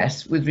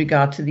suggest, with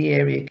regard to the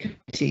area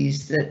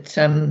committees, that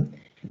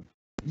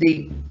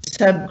the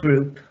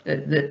subgroup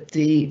that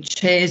the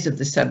chairs of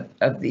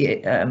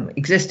the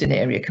existing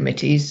area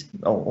committees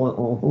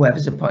or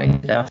whoever's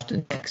appointed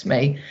after next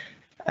May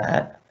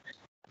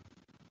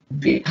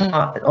be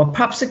part, or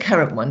perhaps the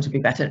current ones would be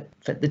better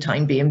for the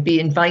time being, be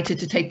invited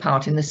to take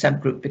part in the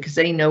subgroup, because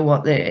they know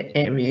what the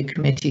area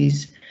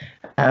committees,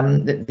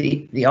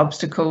 the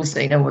obstacles,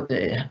 they know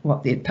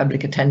what the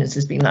public attendance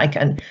has been like,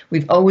 and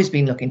we've always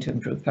been looking to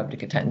improve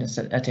public attendance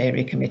at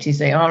area committees.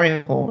 They are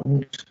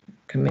important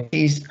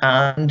committees,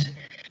 and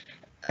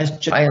as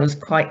Giles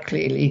quite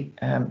clearly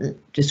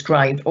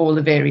described, all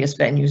the various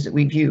venues that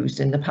we've used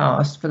in the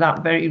past for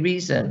that very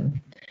reason.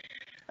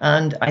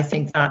 And I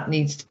think that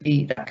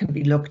can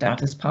be looked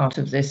at as part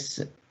of this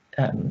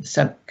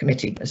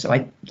subcommittee. So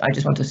I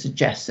just want to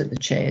suggest that the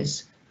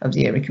chairs of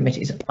the area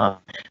committees are,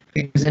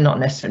 because they're not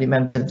necessarily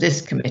members of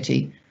this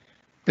committee,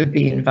 could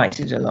be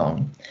invited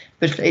along.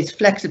 But its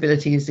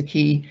flexibility is the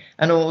key,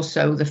 and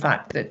also the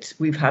fact that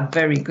we've had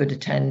very good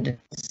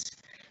attendance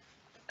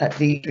at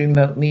the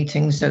remote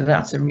meetings, so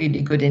that's a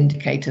really good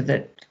indicator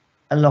that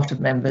a lot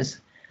of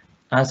members,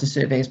 as the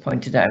survey has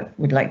pointed out,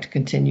 would like to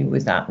continue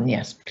with that. And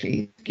yes,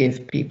 please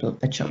give people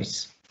a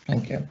choice.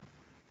 Thank you.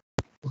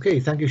 Okay,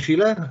 thank you,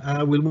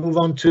 Sheila. We'll move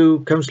on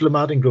to Councillor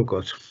Martin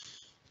Grocott.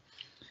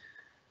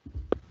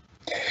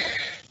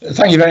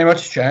 Thank you very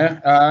much,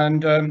 Chair.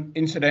 And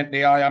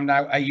incidentally, I am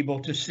now able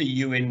to see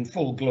you in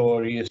full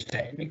glorious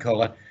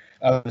Technicolor.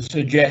 The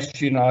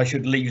suggestion I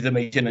should leave the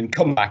meeting and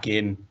come back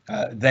in,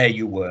 there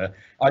you were.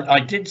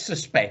 I did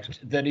suspect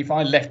that if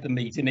I left the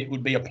meeting, it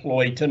would be a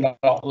ploy to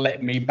not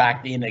let me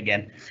back in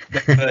again.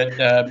 But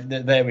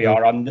there we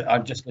are.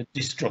 I'm just a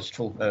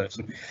distrustful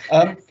person.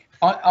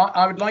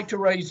 I would like to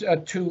raise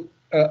two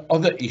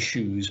other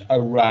issues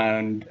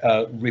around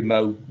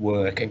remote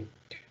working,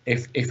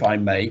 if I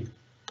may.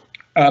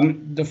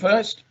 The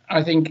first,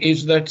 I think,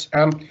 is that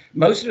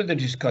most of the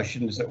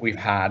discussions that we've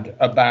had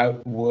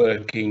about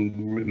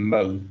working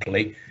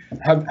remotely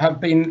have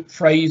been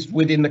phrased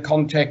within the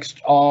context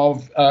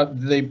of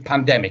the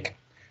pandemic,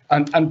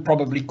 and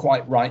probably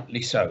quite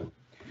rightly so.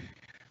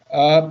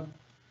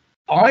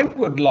 I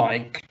would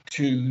like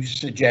to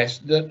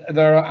suggest that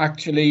there are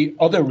actually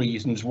other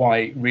reasons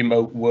why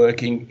remote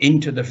working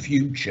into the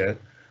future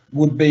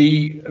would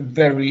be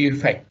very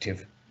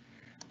effective.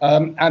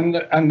 And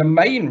the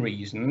main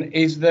reason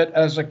is that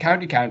as a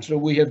county council,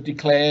 we have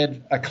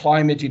declared a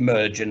climate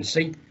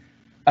emergency,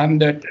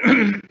 and that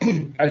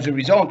as a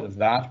result of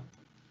that,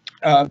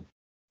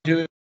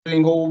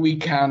 doing all we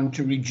can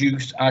to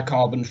reduce our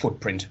carbon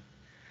footprint.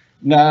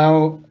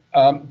 Now,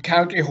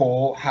 County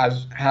Hall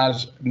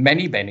has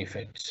many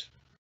benefits,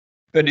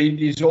 but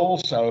it is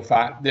also a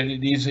fact that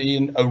it is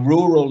in a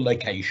rural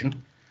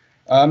location,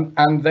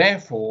 and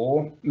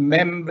therefore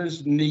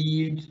members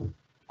need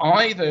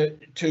either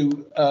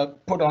to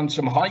put on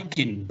some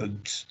hiking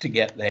boots to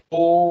get there,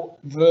 or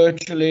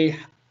virtually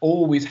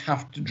always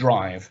have to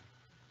drive.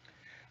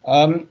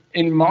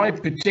 In my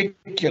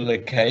particular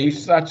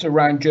case, that's a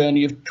round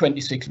journey of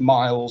 26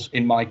 miles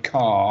in my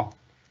car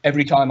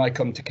every time I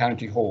come to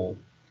County Hall.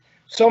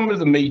 Some of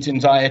the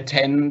meetings I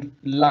attend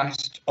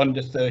last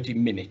under 30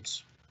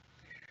 minutes.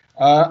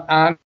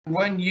 And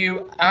when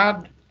you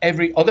add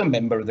every other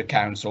member of the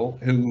council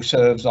who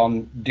serves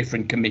on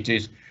different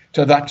committees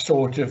to that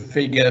sort of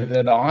figure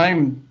that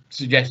I'm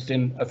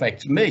suggesting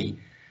affects me,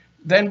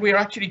 then we're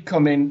actually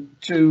coming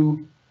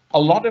to a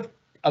lot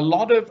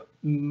of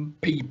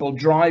people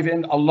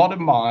driving a lot of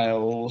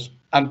miles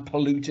and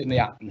polluting the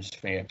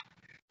atmosphere.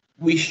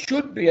 We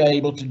should be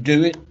able to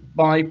do it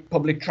by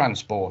public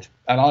transport,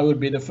 and I would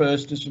be the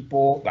first to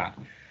support that.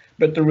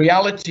 But the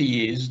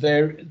reality is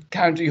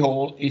County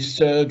Hall is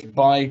served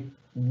by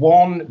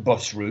one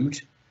bus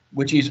route,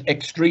 which is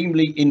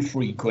extremely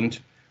infrequent,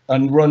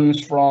 and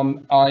runs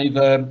from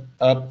either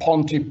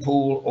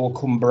Pontypool or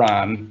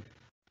Cwmbran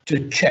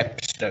to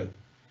Chepstow.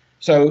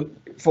 So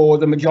for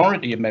the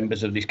majority of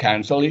members of this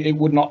council, it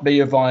would not be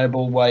a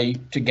viable way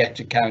to get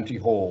to County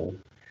Hall.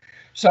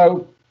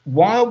 So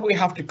while we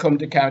have to come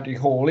to County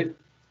Hall, it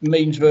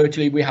means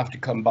virtually we have to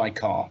come by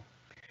car.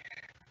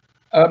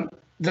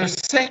 The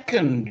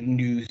second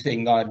new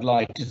thing I'd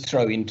like to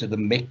throw into the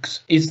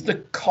mix is the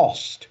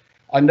cost.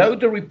 I know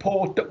the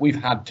report that we've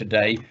had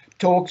today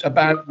talks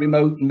about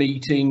remote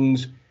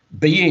meetings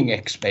being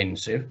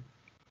expensive,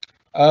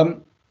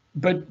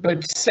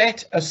 but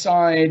set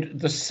aside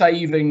the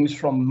savings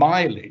from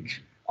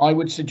mileage, I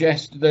would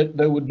suggest that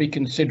there would be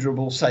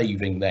considerable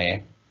saving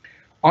there.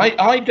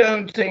 I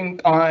don't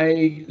think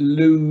I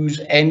lose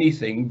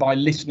anything by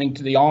listening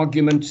to the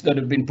arguments that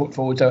have been put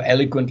forward so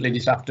eloquently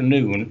this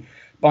afternoon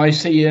by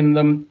seeing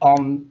them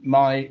on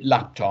my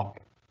laptop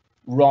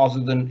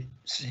rather than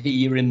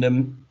hearing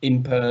them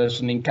in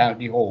person in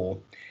County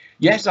Hall.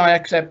 Yes, I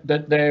accept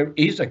that there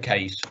is a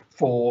case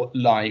for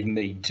live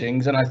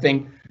meetings, and I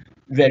think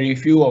very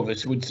few of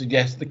us would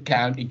suggest the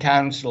county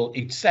council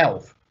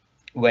itself,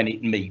 when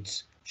it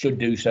meets, should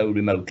do so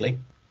remotely.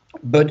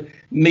 But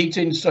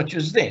meetings such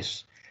as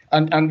this,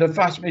 and the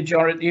vast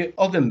majority of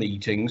other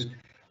meetings,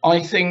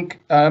 I think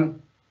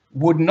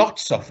would not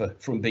suffer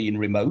from being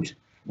remote.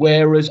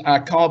 whereas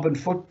our carbon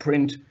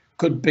footprint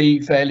could be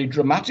fairly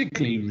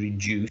dramatically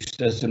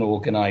reduced as an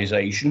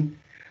organisation,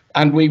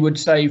 and we would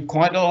save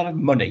quite a lot of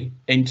money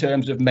in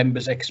terms of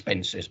members'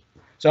 expenses.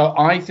 So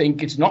I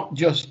think it's not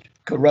just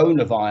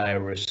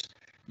coronavirus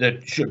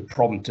that should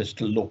prompt us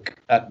to look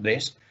at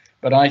this,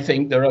 but I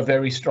think there are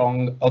very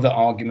strong other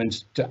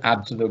arguments to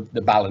add to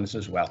the balance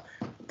as well.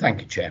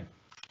 Thank you, Chair.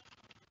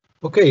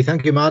 Okay,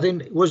 thank you,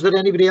 Martin. Was there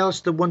anybody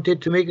else that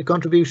wanted to make a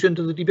contribution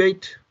to the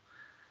debate?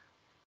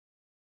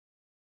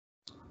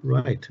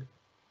 Right.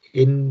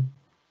 In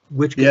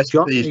which case, yes,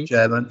 John, please,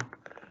 Chairman.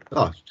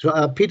 Oh,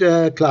 so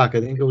Peter Clark,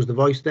 I think it was the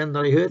voice then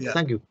that I heard. Yeah.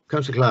 Thank you,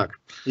 Councillor Clark.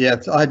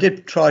 Yes, I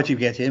did try to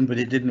get in, but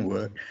it didn't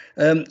work.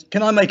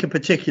 Can I make a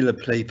particular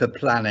plea for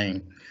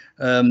planning?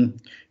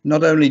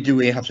 Not only do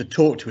we have to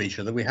talk to each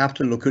other, we have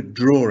to look at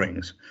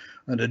drawings.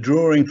 And a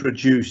drawing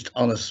produced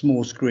on a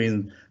small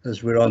screen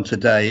as we're on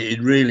today,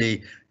 it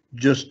really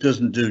just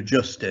doesn't do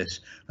justice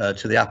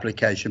to the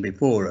application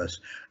before us.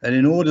 And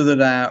in order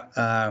that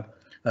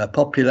our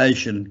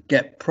population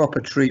get proper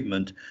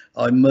treatment,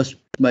 I must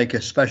make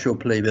a special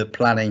plea that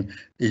planning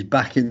is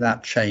back in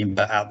that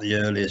chamber at the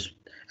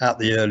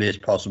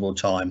earliest possible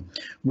time.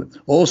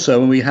 Also,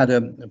 when we had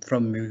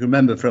you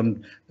remember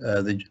from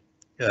the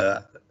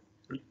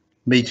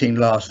meeting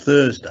last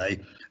Thursday,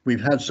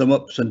 we've had some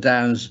ups and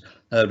downs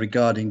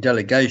regarding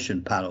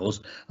delegation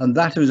panels, and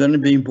that has only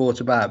been brought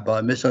about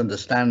by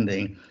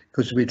misunderstanding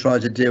because we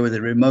tried to deal with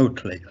it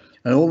remotely.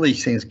 And all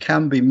these things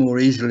can be more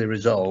easily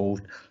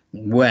resolved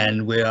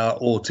when we are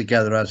all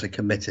together as a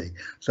committee.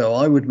 So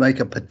I would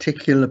make a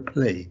particular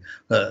plea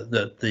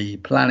that the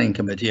planning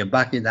committee are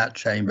back in that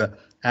chamber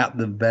at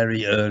the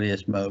very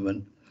earliest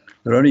moment.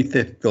 There are only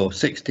 15 or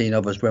 16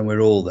 of us when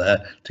we're all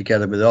there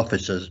together with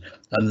officers,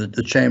 and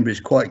the chamber is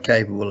quite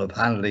capable of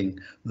handling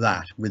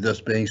that with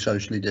us being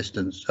socially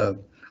distanced. So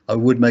I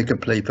would make a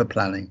plea for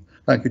planning.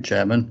 Thank you,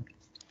 Chairman.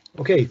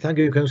 Okay, thank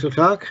you, Councillor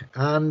Clark.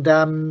 And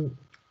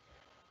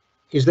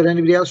is there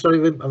anybody else? Sorry,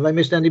 have I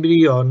missed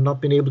anybody or not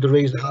been able to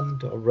raise the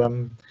hand?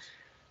 Or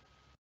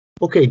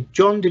okay,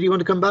 John, did you want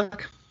to come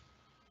back?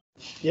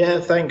 Yeah,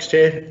 thanks,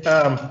 Chair.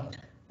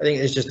 I think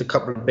there's just a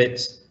couple of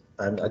bits.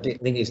 I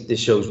think this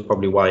shows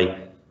probably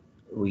why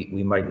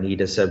we might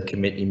need a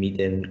subcommittee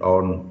meeting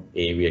on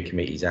area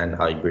committees and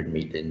hybrid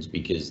meetings,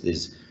 because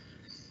there's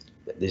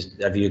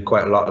I've heard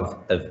quite a lot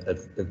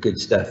of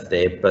good stuff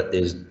there, but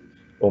there's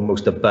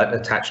almost a but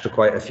attached to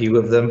quite a few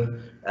of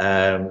them.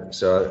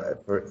 So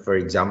for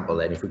example,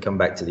 then if we come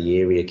back to the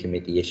area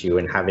committee issue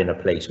and having a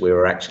place where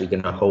we're actually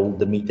going to hold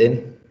the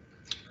meeting,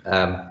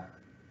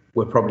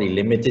 we're probably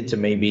limited to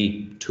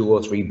maybe 2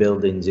 or 3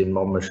 buildings in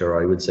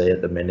Monmouthshire, I would say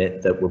at the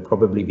minute, that will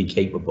probably be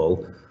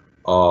capable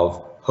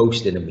of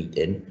hosting a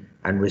meeting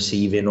and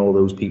receiving all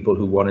those people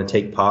who want to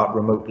take part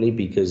remotely,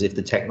 because if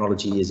the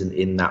technology isn't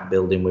in that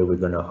building where we're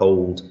going to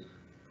hold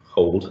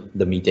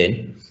the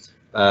meeting,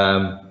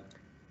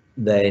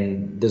 then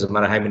it doesn't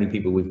matter how many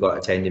people we've got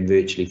attending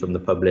virtually from the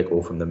public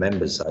or from the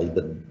members side,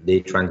 that their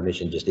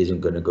transmission just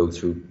isn't going to go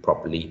through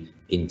properly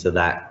into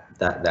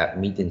that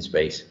meeting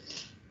space.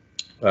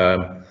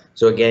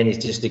 So again, it's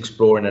just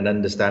exploring and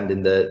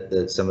understanding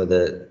some of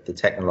the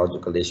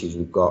technological issues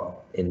we've got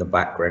in the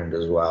background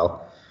as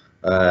well.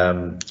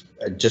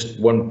 Just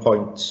one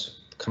point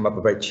come up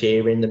about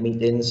chairing the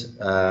meetings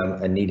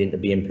and needing to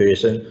be in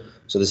person.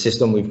 So the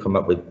system we've come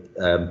up with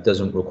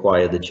doesn't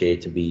require the chair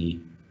to be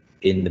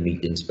in the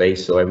meeting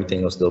space, so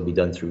everything will still be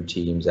done through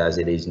Teams as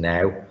it is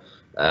now.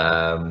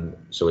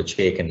 So a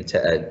chair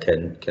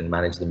can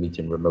manage the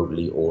meeting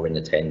remotely or in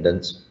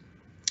attendance.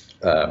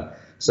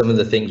 Some of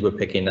the things we're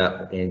picking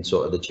up in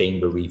sort of the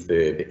chamber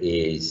refurb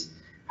is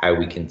how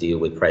we can deal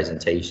with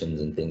presentations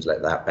and things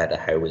like that better.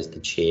 How is the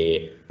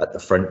chair at the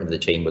front of the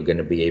chamber going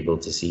to be able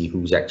to see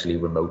who's actually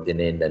remoting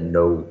in and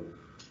know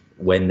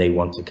when they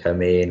want to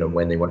come in and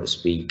when they want to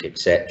speak,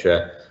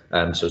 etc.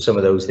 So some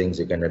of those things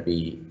are going to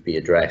be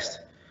addressed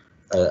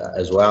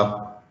as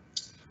well.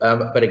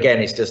 But again,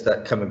 it's just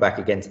that coming back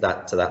again to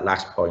that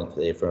last point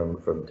there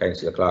from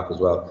Councillor Clark as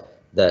well,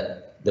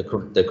 that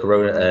the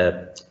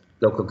Corona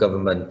Local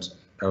Government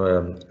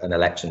and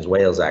Elections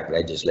Wales Act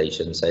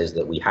legislation says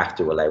that we have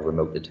to allow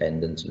remote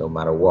attendance no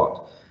matter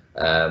what.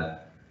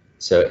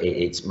 So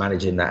it's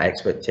managing that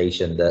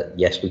expectation that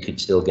yes, we could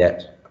still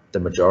get the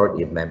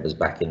majority of members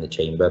back in the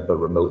chamber, but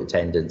remote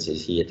attendance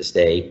is here to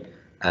stay,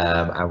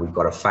 and we've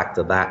got to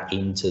factor that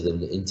into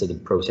the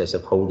process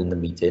of holding the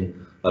meeting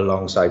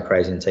alongside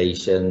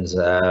presentations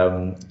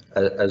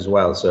as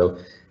well. So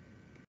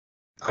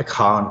I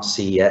can't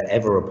see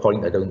ever a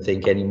point, I don't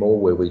think, anymore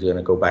where we're going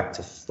to go back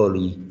to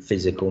fully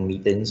physical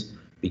meetings,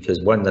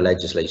 because 1, the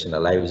legislation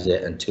allows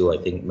it, and 2, I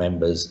think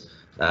members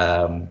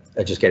are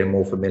just getting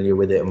more familiar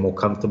with it and more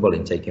comfortable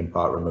in taking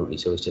part remotely.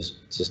 So it's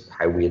just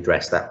how we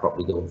address that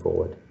properly going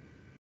forward.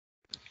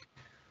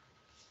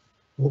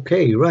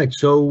 Okay, right.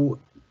 So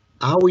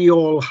are we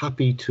all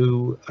happy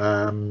to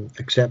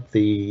accept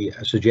the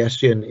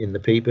suggestion in the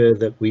paper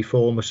that we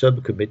form a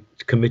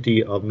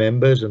subcommittee of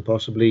members and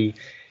possibly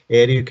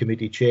area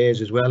committee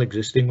chairs as well,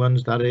 existing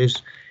ones that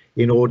is,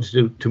 in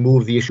order to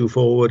move the issue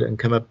forward and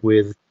come up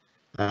with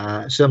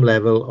some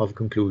level of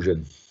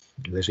conclusion.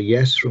 There's a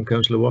yes from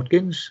Councillor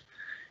Watkins.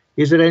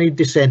 Is there any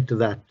dissent to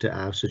that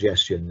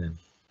suggestion then?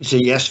 It's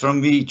a yes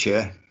from me,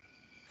 Chair.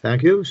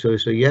 Thank you. So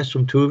it's a yes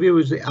from two of you.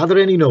 Are there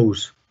any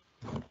no's?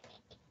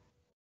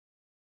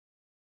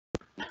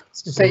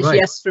 Says Right.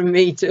 yes from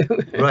me too.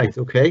 Right,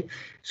 okay.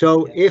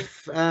 So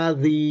if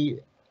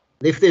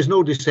there's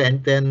no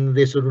dissent, then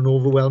there's sort of an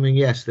overwhelming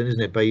yes, then,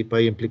 isn't it, by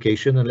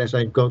implication, unless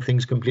I've got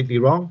things completely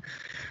wrong.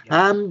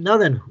 Now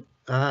then,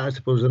 I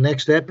suppose the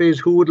next step is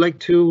who would like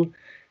to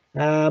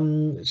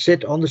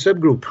sit on the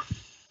subgroup.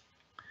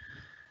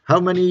 How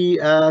many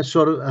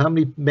how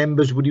many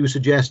members would you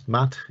suggest,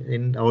 Matt,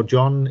 or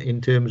John,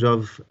 in terms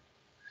of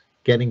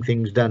getting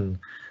things done?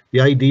 The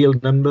ideal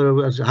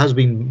number has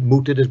been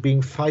mooted as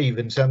being 5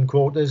 in some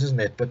quarters, isn't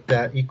it?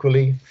 But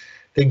equally,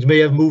 things may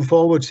have moved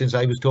forward since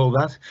I was told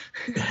that.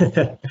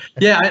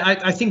 Yeah,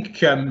 I think,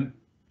 Chair,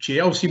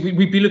 obviously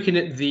we'd be looking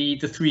at the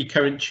 3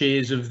 current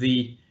chairs of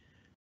the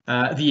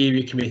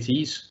area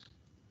committees.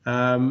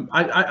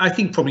 I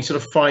think probably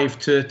sort of 5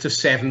 to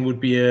 7 would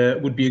be a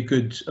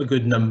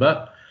good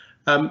number.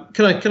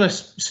 Can I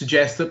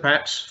suggest that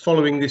perhaps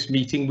following this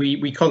meeting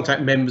we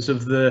contact members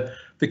of the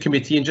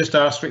committee and just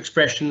ask for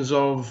expressions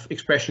of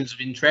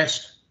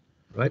interest?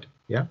 Right.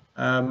 Yeah.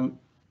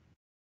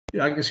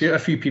 I can see a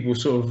few people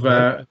sort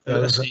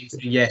of saying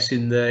yes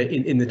in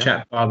the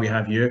chat bar we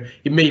have here.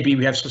 It may be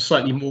we have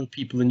slightly more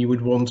people than you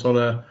would want on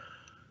a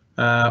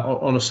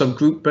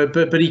subgroup,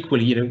 but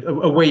equally, you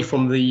know, away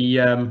from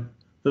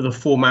the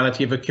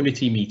formality of a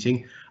committee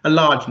meeting, a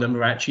large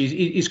number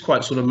actually is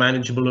quite sort of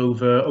manageable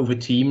over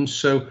Teams.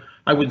 So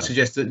I wouldn't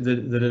suggest that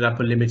an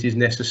upper limit is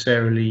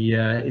necessarily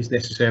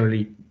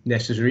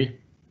necessary.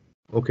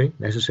 Okay,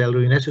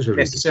 necessarily necessary.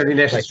 Necessarily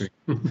necessary.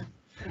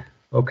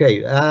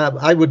 Okay,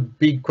 I would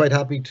be quite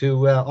happy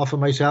to offer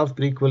myself,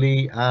 but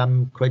equally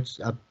quite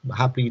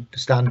happy to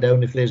stand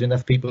down if there's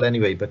enough people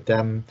anyway. But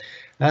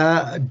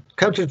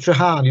Councillor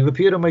Trahan, you've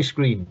appeared on my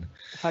screen.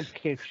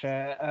 Thank you,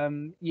 Chair.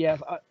 Yeah,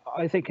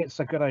 I think it's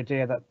a good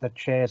idea that the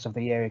chairs of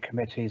the area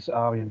committees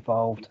are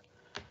involved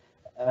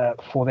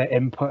for their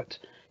input,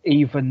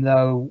 even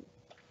though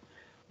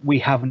we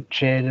haven't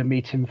chaired a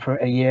meeting for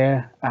a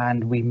year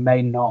and we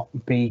may not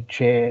be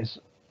chairs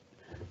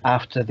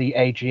after the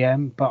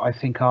AGM, but I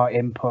think our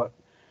input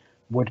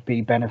would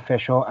be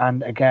beneficial.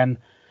 And again,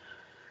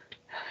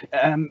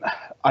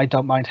 I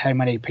don't mind how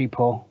many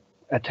people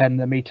attend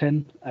the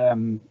meeting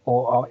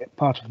or are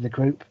part of the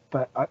group,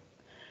 but I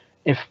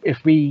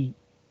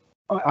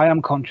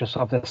am conscious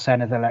of the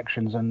Senate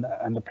elections and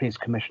the police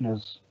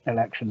commissioners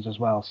elections as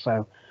well.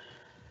 So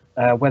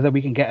whether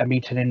we can get a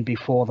meeting in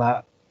before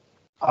that,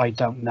 I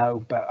don't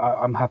know, but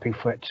I'm happy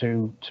for it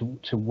to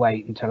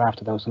wait until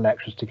after those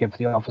elections to give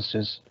the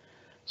officers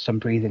some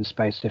breathing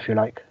space, if you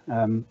like.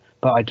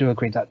 But I do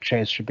agree that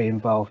chairs should be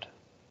involved.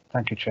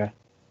 Thank you, Chair.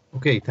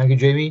 Okay, thank you,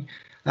 Jamie.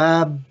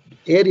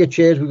 Area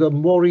chairs, we've got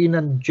Maureen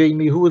and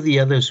Jamie. Who are the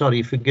others?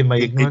 Sorry, forgive my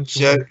ignorance.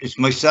 It's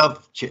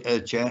myself,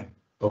 Chair.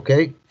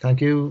 Okay,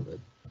 thank you.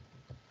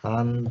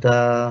 And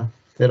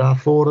there are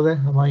 4 of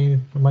them. Am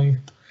I?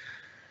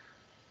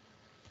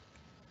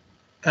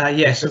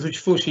 Yes, so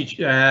unfortunately,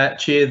 Chair,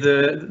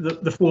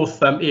 the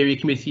 4th area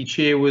committee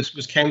chair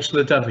was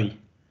Councillor Dovey.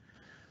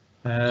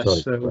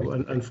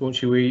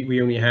 Unfortunately,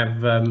 we only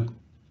have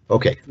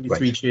okay,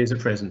 3 chairs at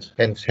present.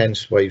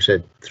 Hence why you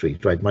said 3.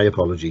 Right, my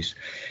apologies.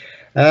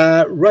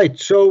 Right,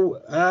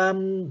 so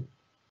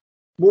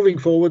moving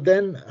forward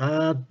then,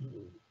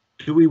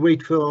 do we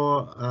wait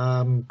for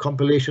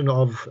compilation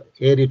of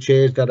area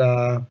chairs that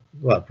are,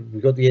 well,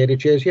 we've got the area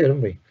chairs here,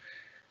 haven't we?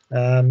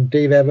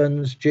 Dave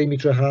Evans, Jamie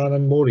Trahan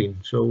and Maureen.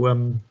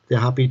 So they're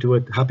happy to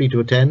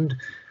attend,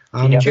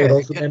 and they're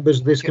also members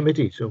of this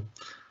committee. So,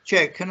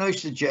 Chair, can I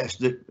suggest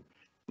that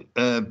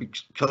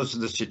because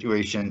of the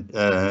situation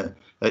at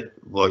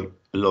Low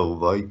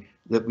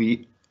that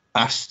we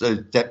ask the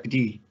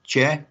deputy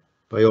chair?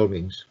 By all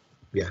means,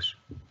 yes,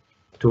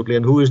 totally.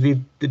 And who is do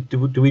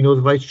we know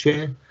the vice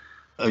chair?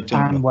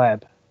 Anne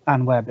Webb.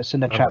 Anne Webb. It's in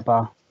the chat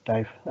bar,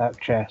 Dave.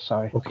 Chair,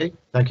 sorry. Okay,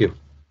 thank you.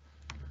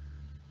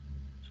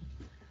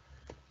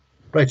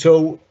 Right,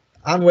 so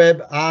Anne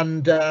Webb,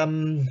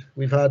 and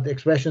we've had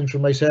expressions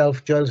from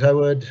myself, Giles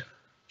Howard,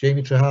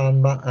 Jamie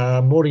Trahan,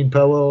 Maureen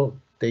Powell,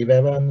 Dave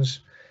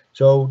Evans.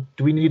 So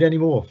do we need any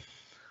more?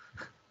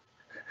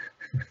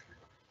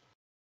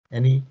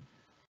 Any?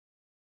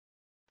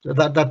 So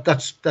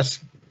that's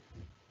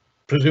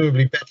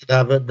presumably better to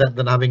have it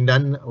than having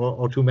none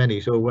or too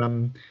many. So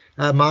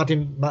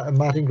Martin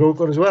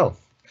Groker as well.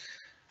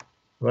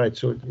 Right,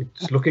 so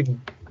it's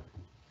looking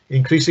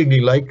increasingly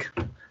like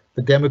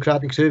the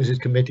Democratic Services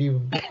Committee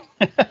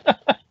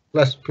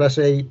plus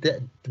a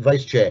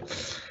vice chair.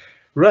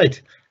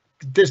 Right.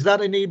 Does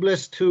that enable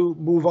us to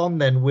move on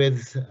then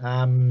with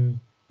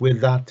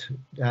that,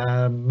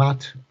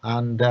 Matt,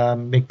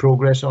 and make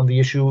progress on the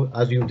issue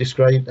as you've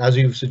described, as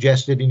you've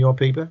suggested in your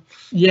paper?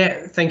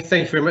 Yeah, thank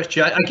you very much,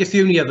 Chair. I guess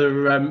the only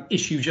other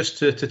issue just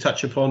to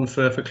touch upon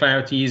for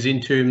clarity is in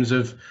terms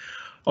of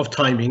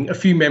timing. A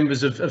few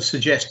members have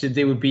suggested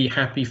they would be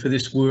happy for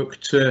this work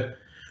to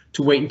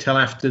wait until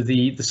after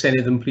the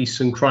Senedd and Police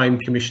and Crime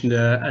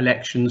Commissioner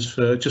elections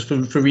for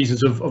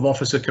reasons of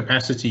officer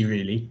capacity,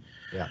 really.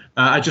 Yeah.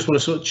 I just want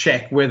to sort of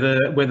check whether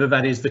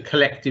that is the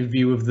collective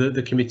view of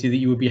the committee, that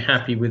you would be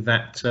happy with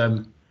that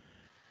to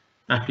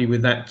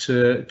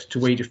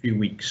wait a few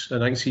weeks.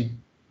 And I can see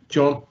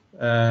John.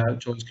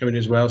 John's coming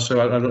as well,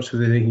 so I'm not sure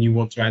there's anything you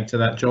want to add to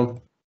that,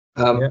 John.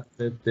 Well,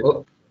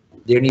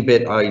 the only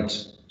bit I'd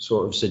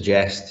sort of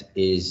suggest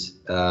is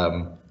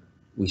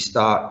we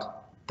start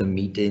the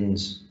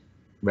meetings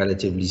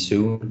relatively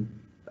soon,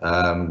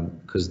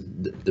 because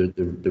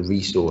the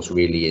resource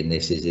really in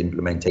this is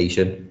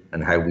implementation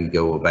and how we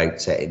go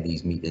about setting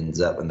these meetings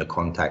up and the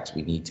contacts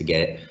we need to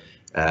get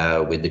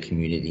with the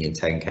community and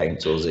town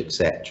councils,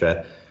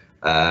 etc.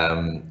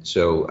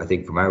 So I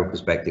think from our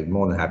perspective,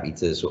 more than happy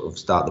to sort of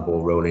start the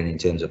ball rolling in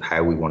terms of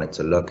how we want it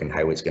to look and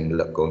how it's going to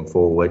look going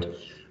forward.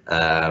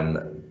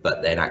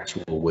 But then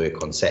actual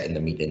work on setting the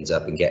meetings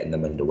up and getting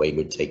them underway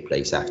would take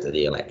place after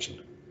the election.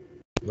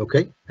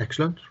 Okay,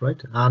 excellent,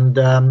 right.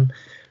 And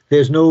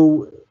there's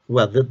no,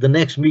 well, the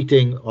next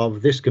meeting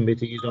of this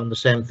committee is on the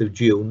 7th of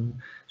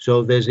June.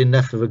 So there's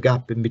enough of a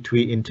gap in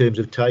between, in terms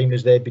of time,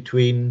 is there,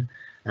 between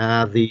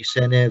the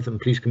Senedd and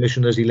Police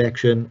Commissioners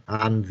election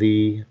and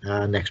the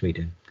next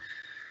meeting?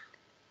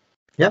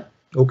 Yeah,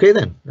 okay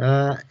then.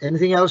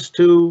 Anything else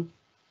to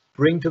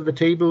bring to the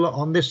table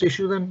on this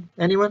issue then,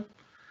 anyone?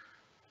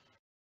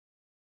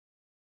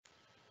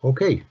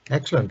 Okay,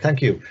 excellent,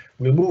 thank you.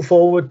 We'll move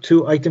forward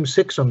to item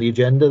 6 on the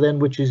agenda then,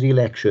 which is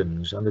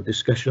elections and the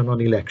discussion on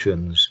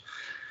elections.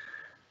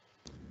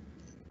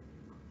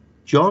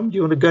 John, do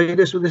you want to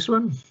guide us with this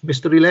one,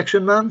 Mr.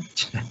 Election Man?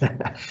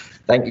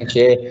 Thank you,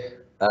 Chair.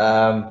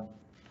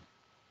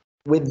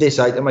 With this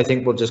item, I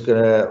think we're just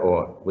gonna,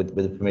 or with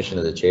the permission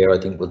of the Chair, I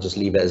think we'll just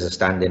leave it as a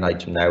standing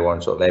item now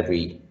on sort of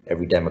every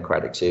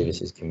Democratic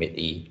Services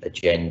Committee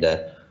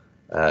agenda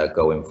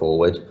going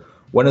forward.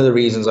 One of the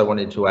reasons I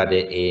wanted to add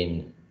it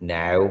in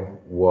now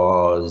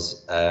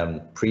was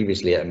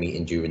previously at a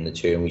meeting during the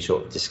term, we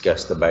sort of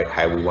discussed about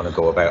how we want to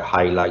go about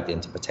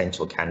highlighting to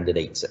potential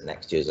candidates at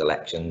next year's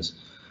elections.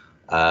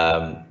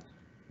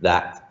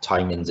 That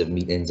timings of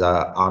meetings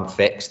aren't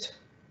fixed,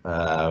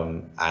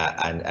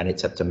 and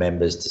it's up to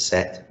members to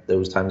set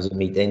those times of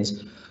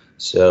meetings.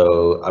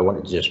 So I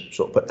wanted to just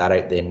sort of put that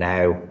out there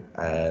now,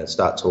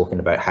 start talking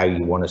about how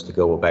you want us to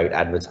go about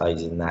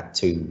advertising that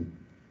to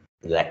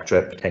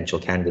electorate, potential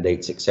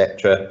candidates,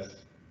 etc.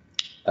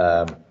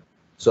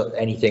 So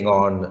anything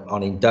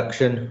on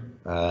induction,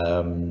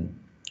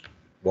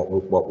 what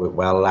went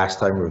well last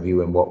time,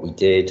 reviewing what we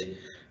did,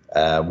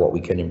 what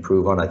we can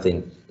improve on. I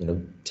think, you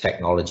know,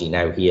 technology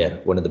now here,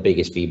 one of the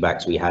biggest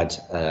feedbacks we had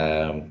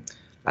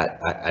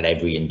at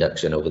every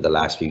induction over the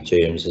last few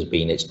terms has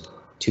been it's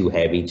too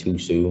heavy too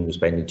soon, we're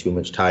spending too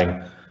much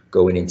time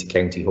going into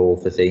County Hall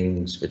for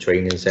things, for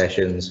training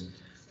sessions.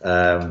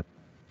 How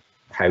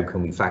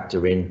can we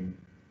factor in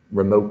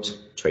remote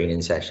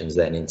training sessions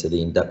then into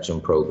the induction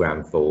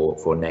program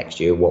for next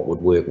year? What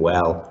would work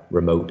well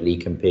remotely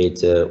compared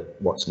to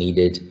what's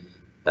needed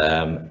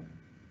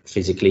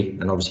physically?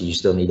 And obviously you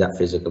still need that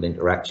physical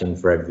interaction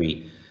for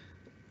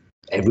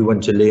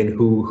everyone to learn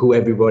who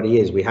everybody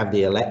is. We have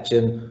the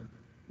election,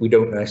 we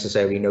don't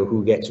necessarily know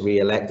who gets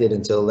re-elected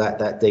until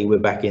that day we're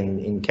back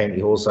in County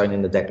Hall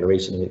signing the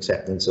Declaration of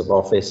Acceptance of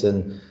Office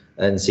and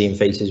seeing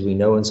faces we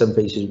know and some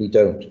faces we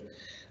don't.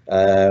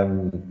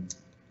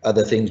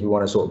 Other things we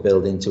want to sort of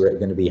build into it are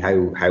going to be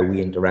how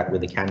we interact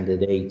with the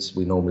candidates.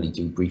 We normally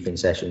do briefing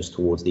sessions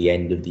towards the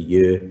end of the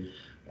year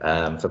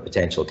for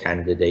potential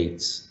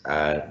candidates,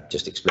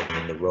 just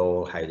explaining the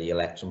role, how the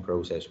election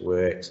process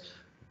works,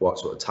 what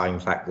sort of time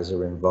factors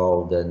are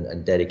involved,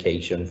 and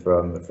dedication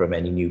from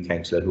any new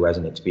councillor who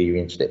hasn't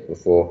experienced it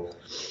before.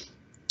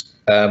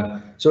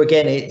 So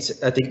again,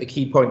 I think the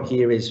key point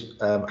here is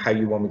how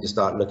you want me to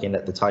start looking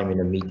at the timing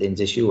of meetings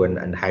issue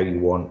and how you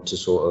want to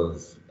sort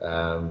of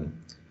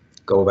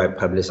go about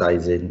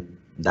publicising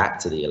that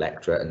to the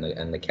electorate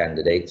and the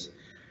candidates.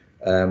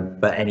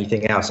 But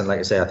anything else, and like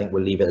I say, I think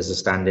we'll leave it as a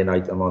standing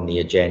item on the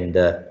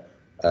agenda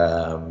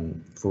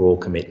for all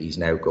committees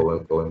now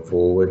going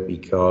forward,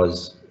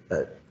 because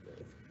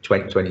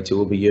 2022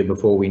 will be a year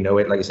before we know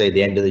it. Like I say,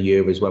 the end of the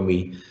year is when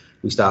we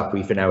start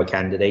briefing our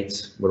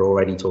candidates. We're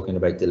already talking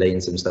about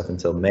delaying some stuff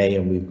until May,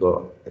 and we've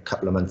got a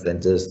couple of months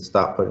then to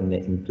start putting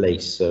it in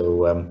place.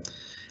 So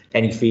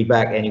any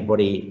feedback,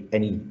 anybody,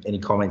 any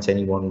comments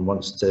anyone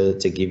wants to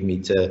give me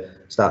to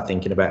start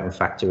thinking about and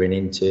factoring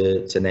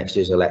into next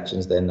year's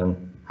elections, then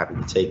I'm happy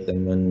to take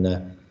them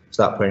and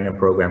start putting a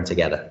programme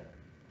together.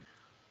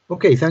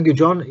 Okay, thank you,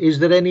 John. Is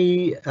there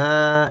any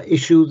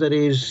issue that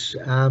is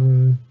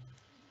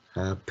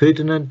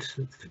pertinent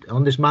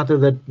on this matter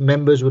that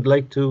members would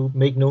like to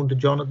make known to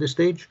John at this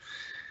stage?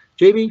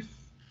 Jamie,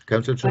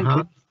 Councillor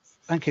Trahan.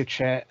 Thank you,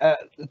 Chair.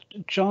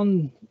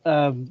 John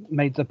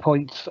made the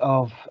point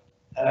of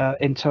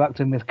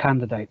interacting with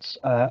candidates,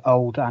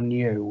 old and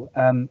new.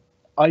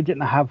 I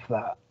didn't have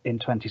that in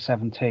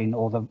 2017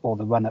 or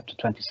the run up to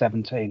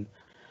 2017.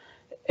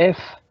 if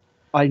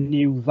I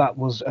knew that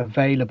was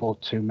available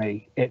to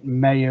me, it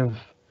may have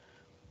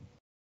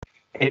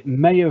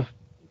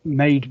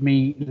made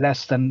me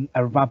less than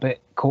a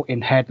rabbit caught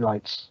in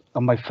headlights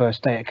on my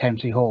first day at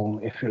County Hall,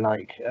 if you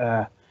like.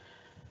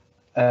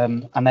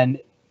 And then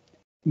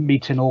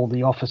meeting all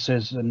the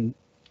officers and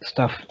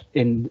stuff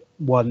in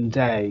one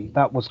day,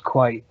 that was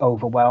quite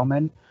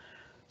overwhelming.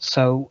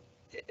 So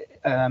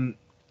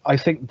I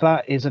think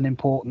that is an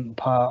important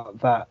part,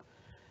 that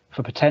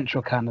for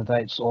potential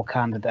candidates or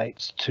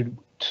candidates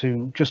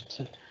to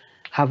just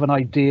have an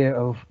idea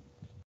of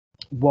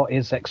what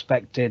is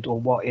expected, or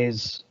what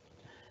is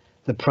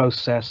the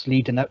process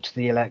leading up to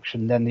the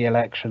election, then the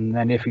election,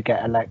 then if you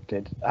get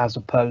elected, as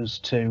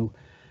opposed to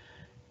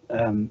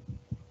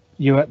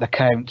you're at the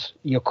count,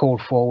 you're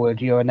called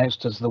forward, you're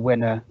announced as the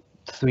winner,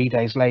 3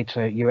 days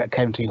later you're at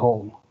County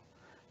Hall.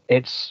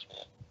 It's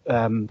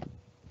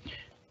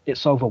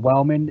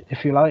overwhelming,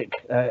 if you like,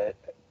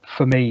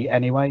 for me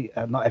anyway.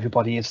 Not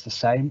everybody is the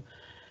same,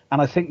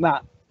 and I think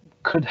that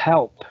could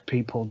help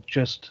people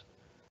just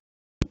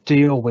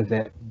deal with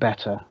it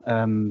better,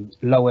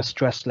 lower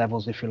stress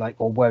levels, if you like,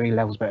 or worry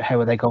levels about how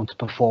are they going to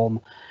perform,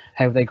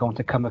 how are they going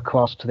to come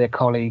across to their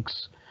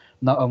colleagues,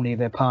 not only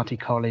their party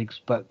colleagues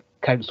but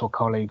council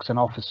colleagues and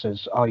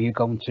officers. Are you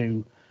going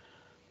to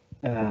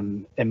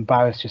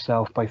embarrass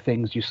yourself by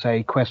things you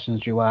say,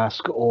 questions you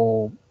ask,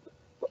 or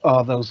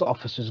are those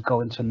officers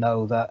going to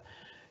know that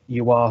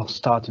you are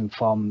starting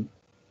from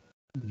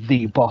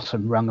the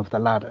bottom rung of the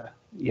ladder,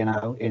 you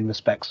know, in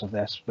respects of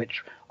this,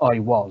 which I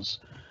was.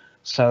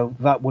 So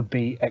that would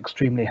be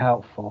extremely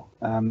helpful,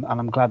 and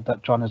I'm glad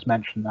that John has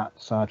mentioned that,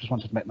 so I just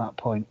wanted to make that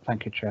point.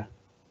 Thank you, Chair.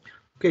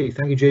 Okay,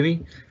 thank you,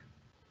 Jamie.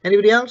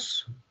 Anybody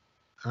else?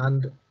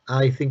 And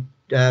I think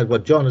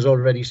what John has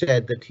already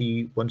said, that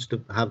he wants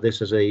to have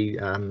this as a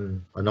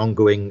an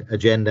ongoing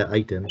agenda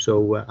item,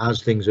 so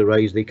as things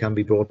arise they can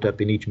be brought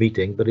up in each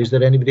meeting. But is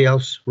there anybody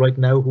else right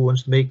now who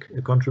wants to make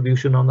a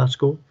contribution on that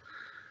score?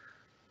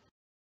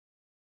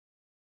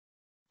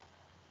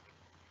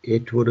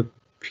 It would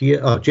appear,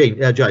 oh,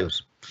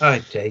 Giles.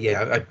 Hi,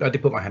 yeah, I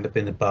did put my hand up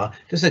in the bar.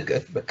 Just a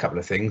couple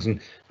of things, and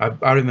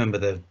I remember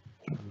the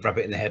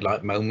rabbit in the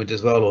headlight moment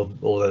as well,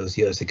 all those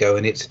years ago,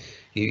 and it's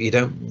you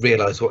don't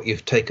realise what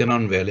you've taken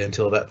on really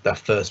until that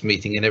first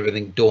meeting, and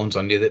everything dawns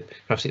on you that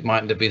perhaps it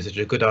mightn't have been such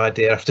a good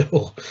idea after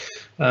all.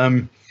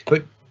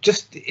 But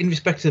just in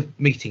respect of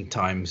meeting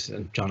times,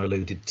 and John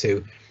alluded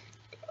to,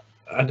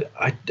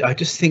 I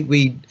just think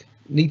we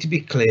need to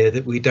be clear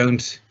that we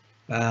don't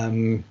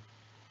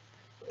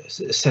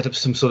set up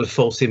some sort of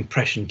false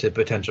impression to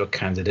potential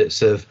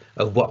candidates of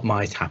what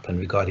might happen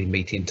regarding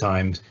meeting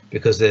times,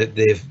 because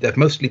they've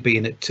mostly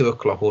been at 2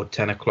 o'clock or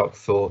 10 o'clock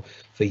for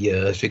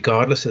years,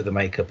 regardless of the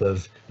makeup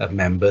of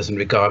members and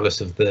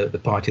regardless of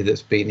the party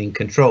that's been in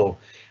control.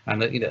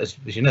 And you know, as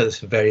you know, there's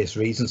for various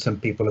reasons. Some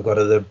people have got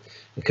other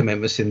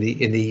commitments in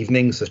the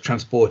evenings, there's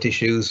transport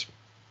issues,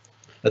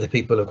 other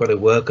people have got to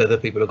work, other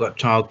people have got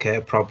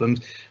childcare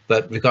problems.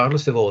 But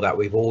regardless of all that,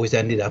 we've always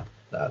ended up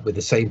with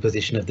the same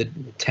position of the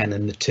 10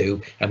 and the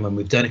 2, and when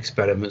we've done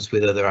experiments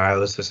with other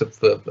hours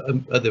for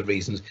other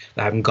reasons,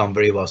 they haven't gone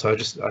very well. So I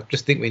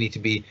just think we need to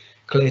be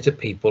clear to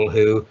people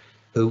who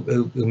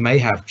may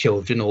have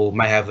children or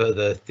may have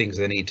other things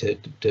they need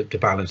to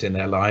balance in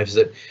their lives,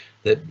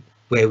 that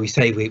where we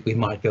say we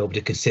might be able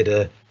to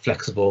consider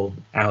flexible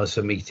hours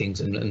for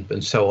meetings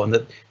and so on,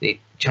 that the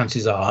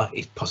chances are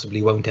it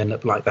possibly won't end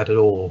up like that at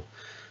all.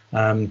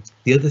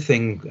 The other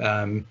thing,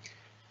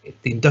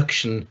 the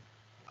induction,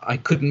 I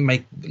couldn't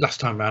make last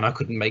time around. I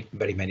couldn't make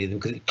very many of them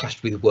because it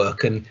clashed with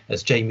work, and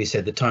as Jamie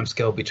said, the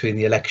timescale between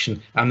the election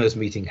and those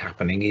meetings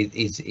happening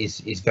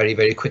is very,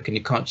 very quick, and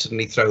you can't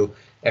suddenly throw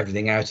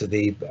everything out of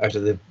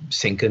the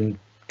sink and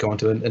go on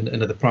to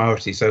another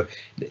priority. So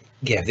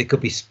yeah, they could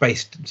be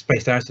spaced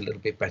out a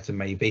little bit better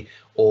maybe,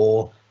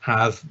 or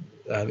have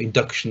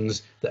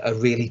inductions that are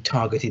really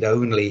targeted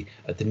only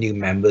at the new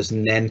members,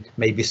 and then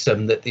maybe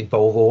some that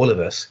involve all of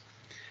us.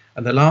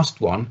 And the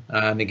last one,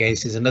 and again,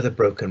 this is another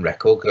broken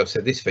record because I've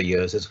said this for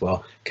years as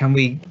well, can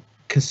we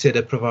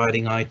consider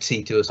providing IT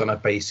to us on a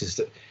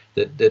basis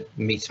that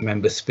meets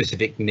members'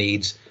 specific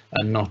needs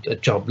and not a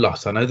job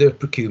loss? I know there are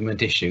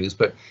procurement issues,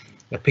 but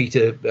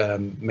Peter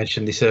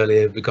mentioned this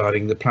earlier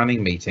regarding the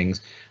planning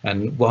meetings,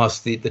 and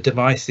whilst the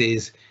device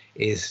is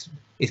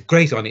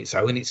great on its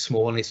own, it's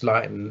small and it's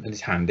light and it's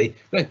handy,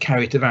 we don't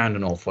carry it around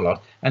an awful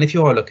lot. And if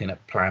you are looking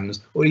at plans,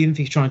 or even if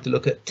you're trying to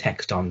look at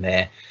text on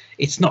there,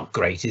 it's not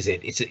great, is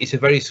it? It's a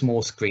very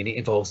small screen. It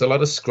involves a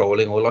lot of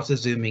scrolling or a lot of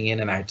zooming in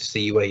and out to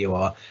see where you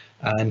are.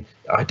 And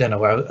I don't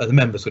know how other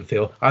members would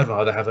feel. I'd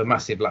rather have a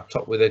massive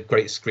laptop with a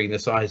great screen the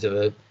size of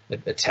a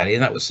telly,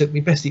 and that would suit me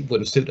best. It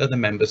wouldn't suit other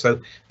members.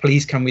 So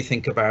please, can we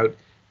think about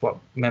what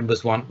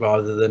members want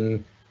rather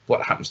than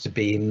what happens to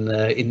be in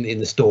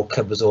the store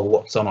cupboards or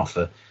what's on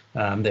offer?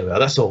 There we are.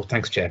 That's all.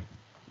 Thanks, Chair.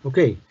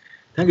 Okay,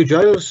 thank you,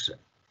 Giles.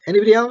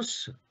 Anybody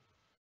else?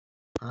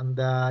 And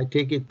I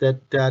take it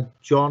that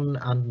John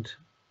and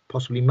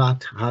possibly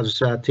Matt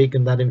has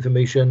taken that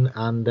information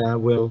and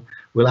will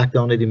act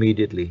on it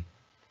immediately.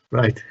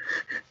 Right.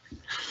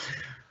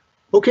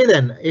 Okay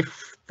then,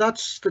 if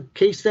that's the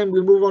case, then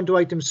we'll move on to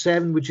item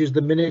 7, which is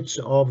the minutes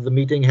of the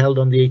meeting held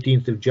on the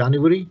 18th of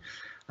January.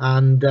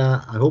 And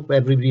I hope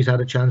everybody's had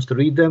a chance to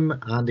read them.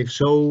 And if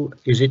so,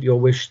 is it your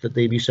wish that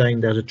they be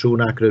signed as a true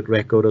and accurate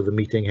record of the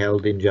meeting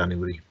held in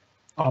January?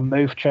 I'll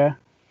move, Chair.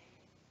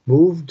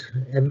 Moved.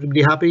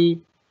 Everybody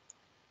happy?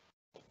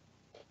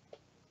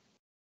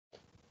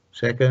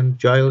 Second,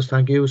 Giles,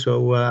 thank you.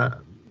 So,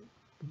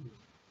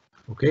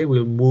 okay,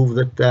 we'll move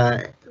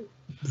that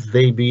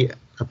they be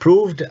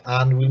approved,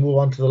 and we move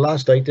on to the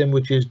last item,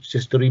 which is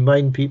just to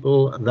remind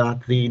people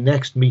that the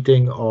next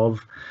meeting of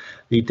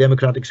the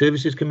Democratic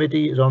Services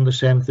Committee is on the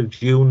 7th of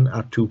June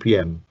at 2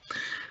 p.m. I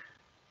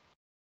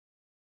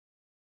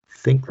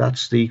think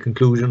that's the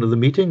conclusion of the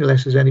meeting,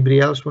 unless there's anybody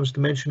else wants to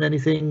mention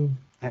anything.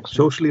 Excellent.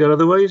 Socially or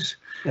otherwise.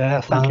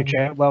 Thank you,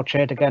 Chair. Well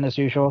chaired again, as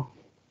usual.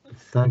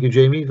 Thank you,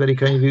 Jamie. Very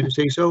kind of you to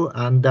say so.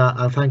 And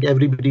I'll thank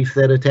everybody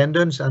for their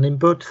attendance and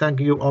input. Thank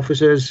you,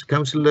 officers,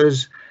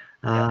 councillors,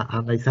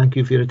 and I thank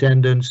you for your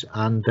attendance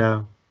and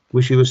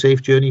wish you a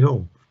safe journey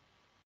home.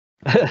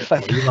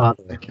 Thank you.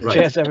 Right.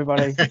 Cheers,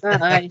 everybody.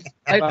 Bye.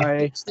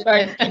 Bye.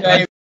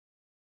 Bye.